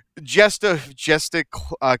 just a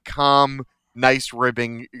calm, nice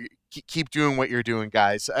ribbing. Keep doing what you're doing,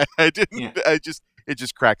 guys. It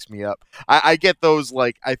just cracks me up. I get those,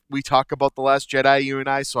 we talk about The Last Jedi, you and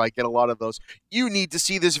I, so I get a lot of those. You need to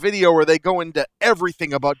see this video where they go into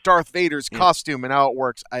everything about Darth Vader's costume and how it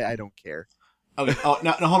works. I don't care. Okay. Oh,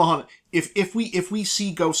 now hold on. If we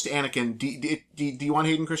see Ghost Anakin, do you want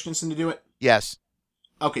Hayden Christensen to do it? Yes.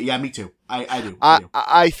 Okay. Yeah, me too. I do.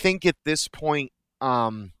 I think at this point,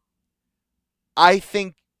 I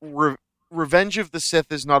think Revenge of the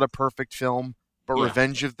Sith is not a perfect film, but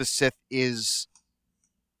Revenge of the Sith is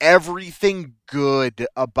everything good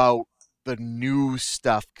about the new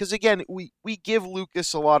stuff. Because again, we give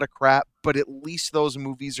Lucas a lot of crap, but at least those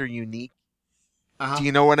movies are unique. Uh-huh. Do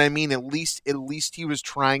you know what I mean? At least he was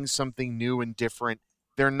trying something new and different.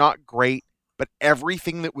 They're not great, but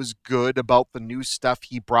everything that was good about the new stuff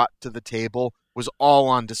he brought to the table was all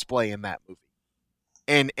on display in that movie.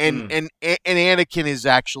 And Anakin is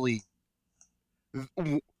actually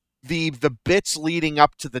the bits leading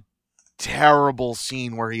up to the terrible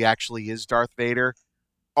scene where he actually is Darth Vader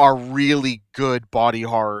are really good body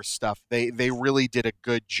horror stuff. They really did a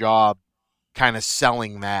good job kind of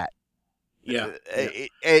selling that. Yeah.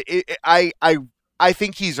 I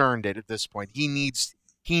think he's earned it at this point. He needs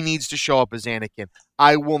to show up as Anakin.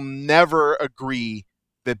 I will never agree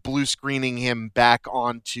that blue screening him back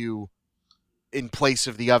onto in place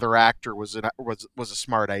of the other actor was a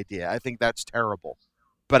smart idea. I think that's terrible.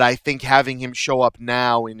 But I think having him show up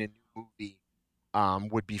now in a new movie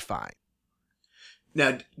would be fine.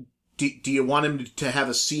 Now, do you want him to have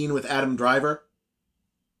a scene with Adam Driver?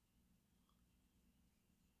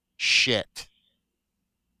 Shit.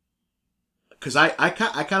 Because I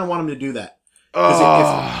kind of want him to do that.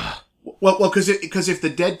 Well, because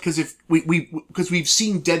we've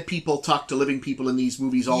seen dead people talk to living people in these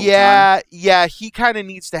movies all the time. Yeah, he kind of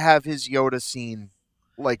needs to have his Yoda scene,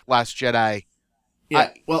 like Last Jedi. Yeah,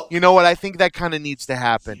 well, you know what? I think that kind of needs to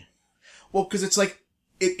happen. well, because it's like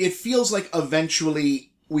it feels like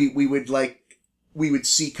eventually we would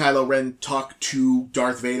see Kylo Ren talk to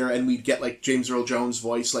Darth Vader, and we'd get like James Earl Jones'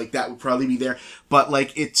 voice, like that would probably be there. But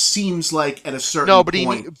like it seems like at a certain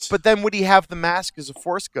point, but then would he have the mask as a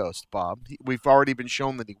Force ghost, Bob? We've already been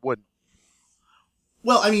shown that he wouldn't.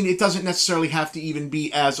 Well, I mean, it doesn't necessarily have to even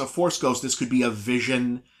be as a Force ghost. This could be a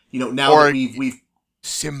vision. You know, now that we've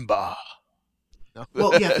Simba. No.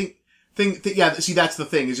 Well, yeah, yeah. See, that's the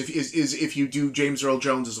thing is if you do James Earl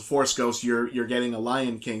Jones as a Force ghost, you're getting a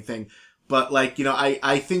Lion King thing. But like, you know,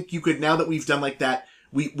 I think you could, now that we've done like that,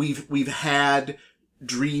 we've had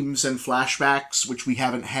dreams and flashbacks, which we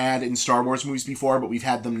haven't had in Star Wars movies before, but we've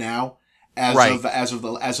had them now as of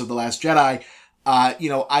the Last Jedi. You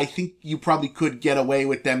know, I think you probably could get away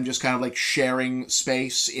with them just kind of like sharing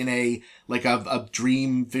space in a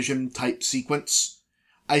dream vision type sequence.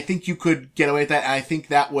 I think you could get away with that, and I think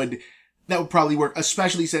that would probably work,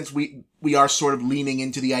 especially since we are sort of leaning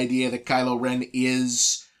into the idea that Kylo Ren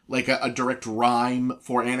is like a direct rhyme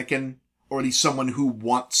for Anakin, or at least someone who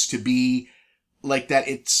wants to be like that.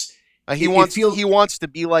 He wants to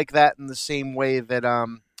be like that in the same way that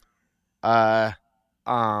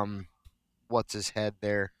what's his head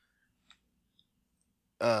there?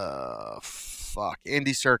 Andy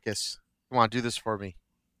Serkis. Come on, do this for me.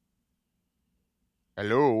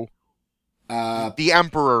 Hello. The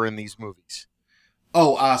Emperor in these movies.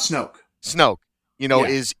 Snoke. Snoke, you know,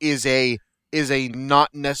 is a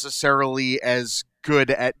not necessarily as good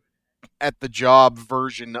at the job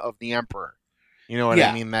version of the Emperor. You know what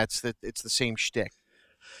I mean? It's the same shtick.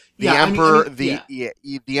 The Emperor,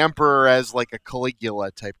 the Emperor as like a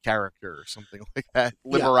Caligula type character or something like that.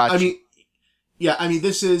 Liberace. I mean,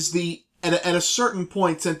 this is at a certain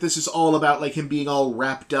point, since this is all about like him being all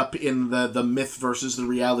wrapped up in the myth versus the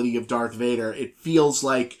reality of Darth Vader, it feels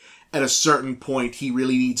like at a certain point he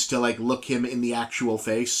really needs to like look him in the actual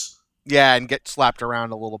face. Yeah, and get slapped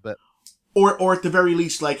around a little bit. Or at the very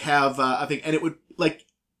least, like have I think, and it would like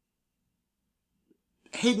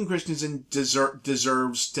Hayden Christensen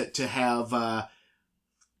deserves to have.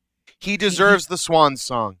 He deserves the Swan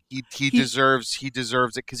Song. He deserves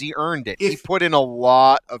it because he earned it. He put in a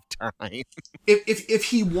lot of time. If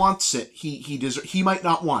he wants it, he might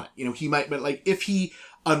not want it. You know, he might, but like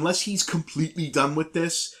unless he's completely done with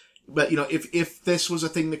this. But you know, if this was a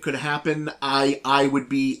thing that could happen, I would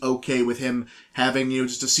be okay with him having, you know,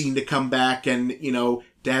 just a scene to come back and, you know,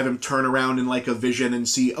 to have him turn around in like a vision and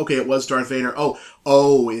see, okay, it was Darth Vader.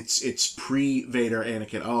 Oh, it's pre-Vader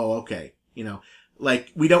Anakin. Oh, okay. You know,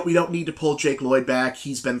 like we don't need to pull Jake Lloyd back.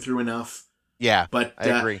 He's been through enough. Yeah, but I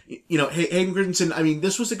agree. You know, Hayden Christensen. I mean,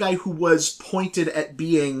 this was a guy who was pointed at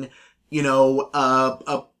being, you know,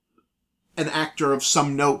 an actor of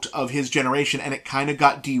some note of his generation, and it kind of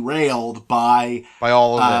got derailed by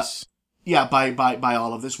all of this. Yeah, by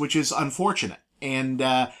all of this, which is unfortunate. And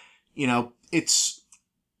you know,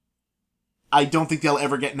 I don't think they'll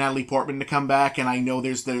ever get Natalie Portman to come back, and I know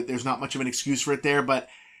there's not much of an excuse for it there, but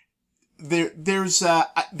there's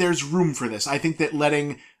room for this. I think that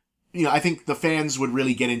I think the fans would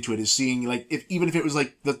really get into it, is seeing like even if it was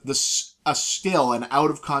like a still, an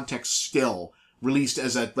out of context still, released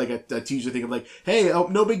as a teaser thing of like, hey,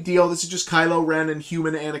 no big deal. This is just Kylo Ren and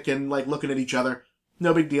human Anakin like looking at each other.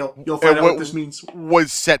 No big deal. You'll find out what this means.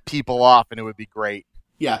 Would set people off, and it would be great.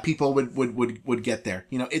 Yeah, people would get there.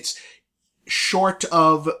 You know, it's short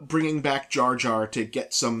of bringing back Jar Jar to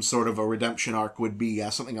get some sort of a redemption arc would be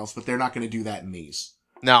something else, but they're not going to do that in these.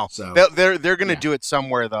 No, so they're going to do it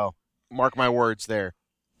somewhere though. Mark my words there.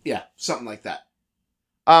 Yeah, something like that.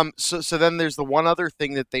 So then there's the one other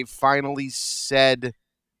thing that they finally said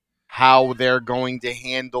how they're going to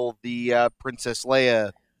handle the Princess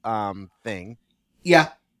Leia thing. Yeah.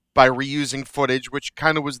 By reusing footage, which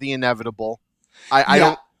kind of was the inevitable. I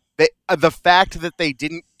don't. The fact that they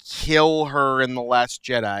didn't kill her in The Last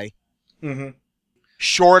Jedi. Mm-hmm.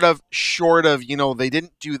 Short of, you know, they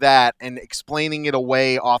didn't do that, and explaining it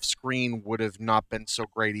away off screen would have not been so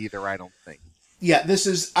great either, I don't think. Yeah, this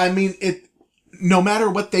is, I mean, no matter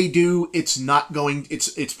what they do, it's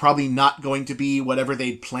probably not going to be whatever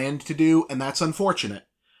they'd planned to do, and that's unfortunate.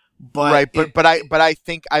 But right, but I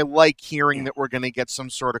think I like hearing that we're going to get some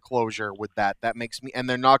sort of closure with that. That makes me, and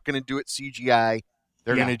they're not going to do it CGI.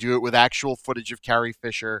 They're going to do it with actual footage of Carrie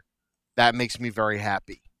Fisher. That makes me very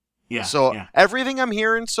happy. Yeah. So everything I'm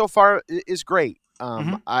hearing so far is great.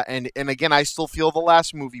 And again, I still feel the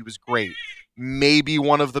last movie was great. maybe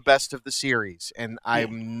one of the best of the series, and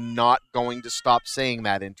I'm not going to stop saying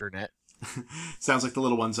that, internet. Sounds like the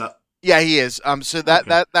little one's up. Yeah, he is. So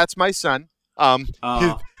that's my son.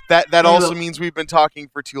 Oh. That Hey, also look. means we've been talking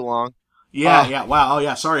for too long. Yeah. Wow. Oh,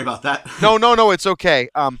 yeah. Sorry about that. No, it's okay.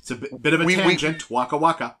 It's a bit of a tangent. Waka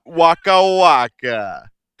waka. Waka Waka.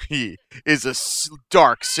 He is a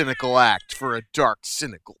dark, cynical act for a dark,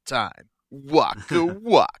 cynical time. Waka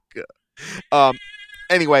Waka.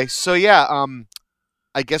 Anyway, so yeah,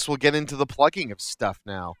 I guess we'll get into the plugging of stuff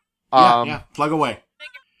now. Yeah. Plug away.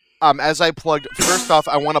 As I plugged, first off,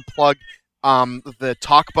 I want to plug the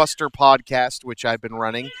Talkbuster podcast, which I've been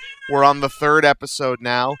running. We're on the 3rd episode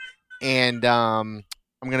now, and I'm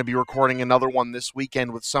going to be recording another one this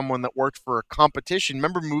weekend with someone that worked for a competition.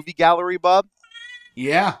 Remember Movie Gallery, Bob?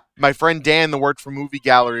 Yeah. My friend Dan that worked for Movie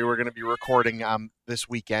Gallery, we're going to be recording this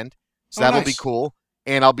weekend. So that'll be cool.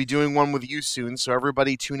 And I'll be doing one with you soon, so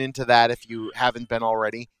everybody tune into that if you haven't been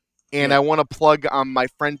already. And I want to plug my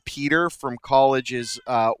friend Peter from college's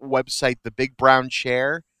website, The Big Brown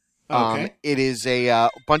Chair. Okay. It is a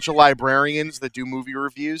bunch of librarians that do movie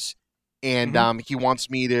reviews, and he wants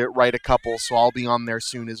me to write a couple, so I'll be on there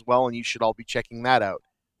soon as well, and you should all be checking that out.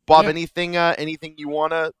 Bob, anything you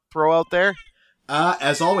want to throw out there?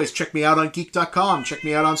 As always, check me out on geek.com. Check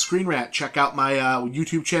me out on Screen Rant. Check out my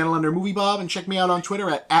YouTube channel under Movie Bob, and check me out on Twitter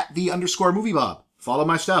at @the_movie_Bob. Follow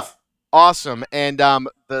my stuff. Awesome. And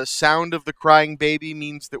the sound of the crying baby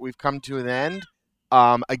means that we've come to an end.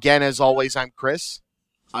 Again, as always, I'm Chris.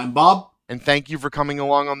 I'm Bob. And thank you for coming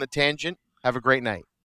along on the tangent. Have a great night.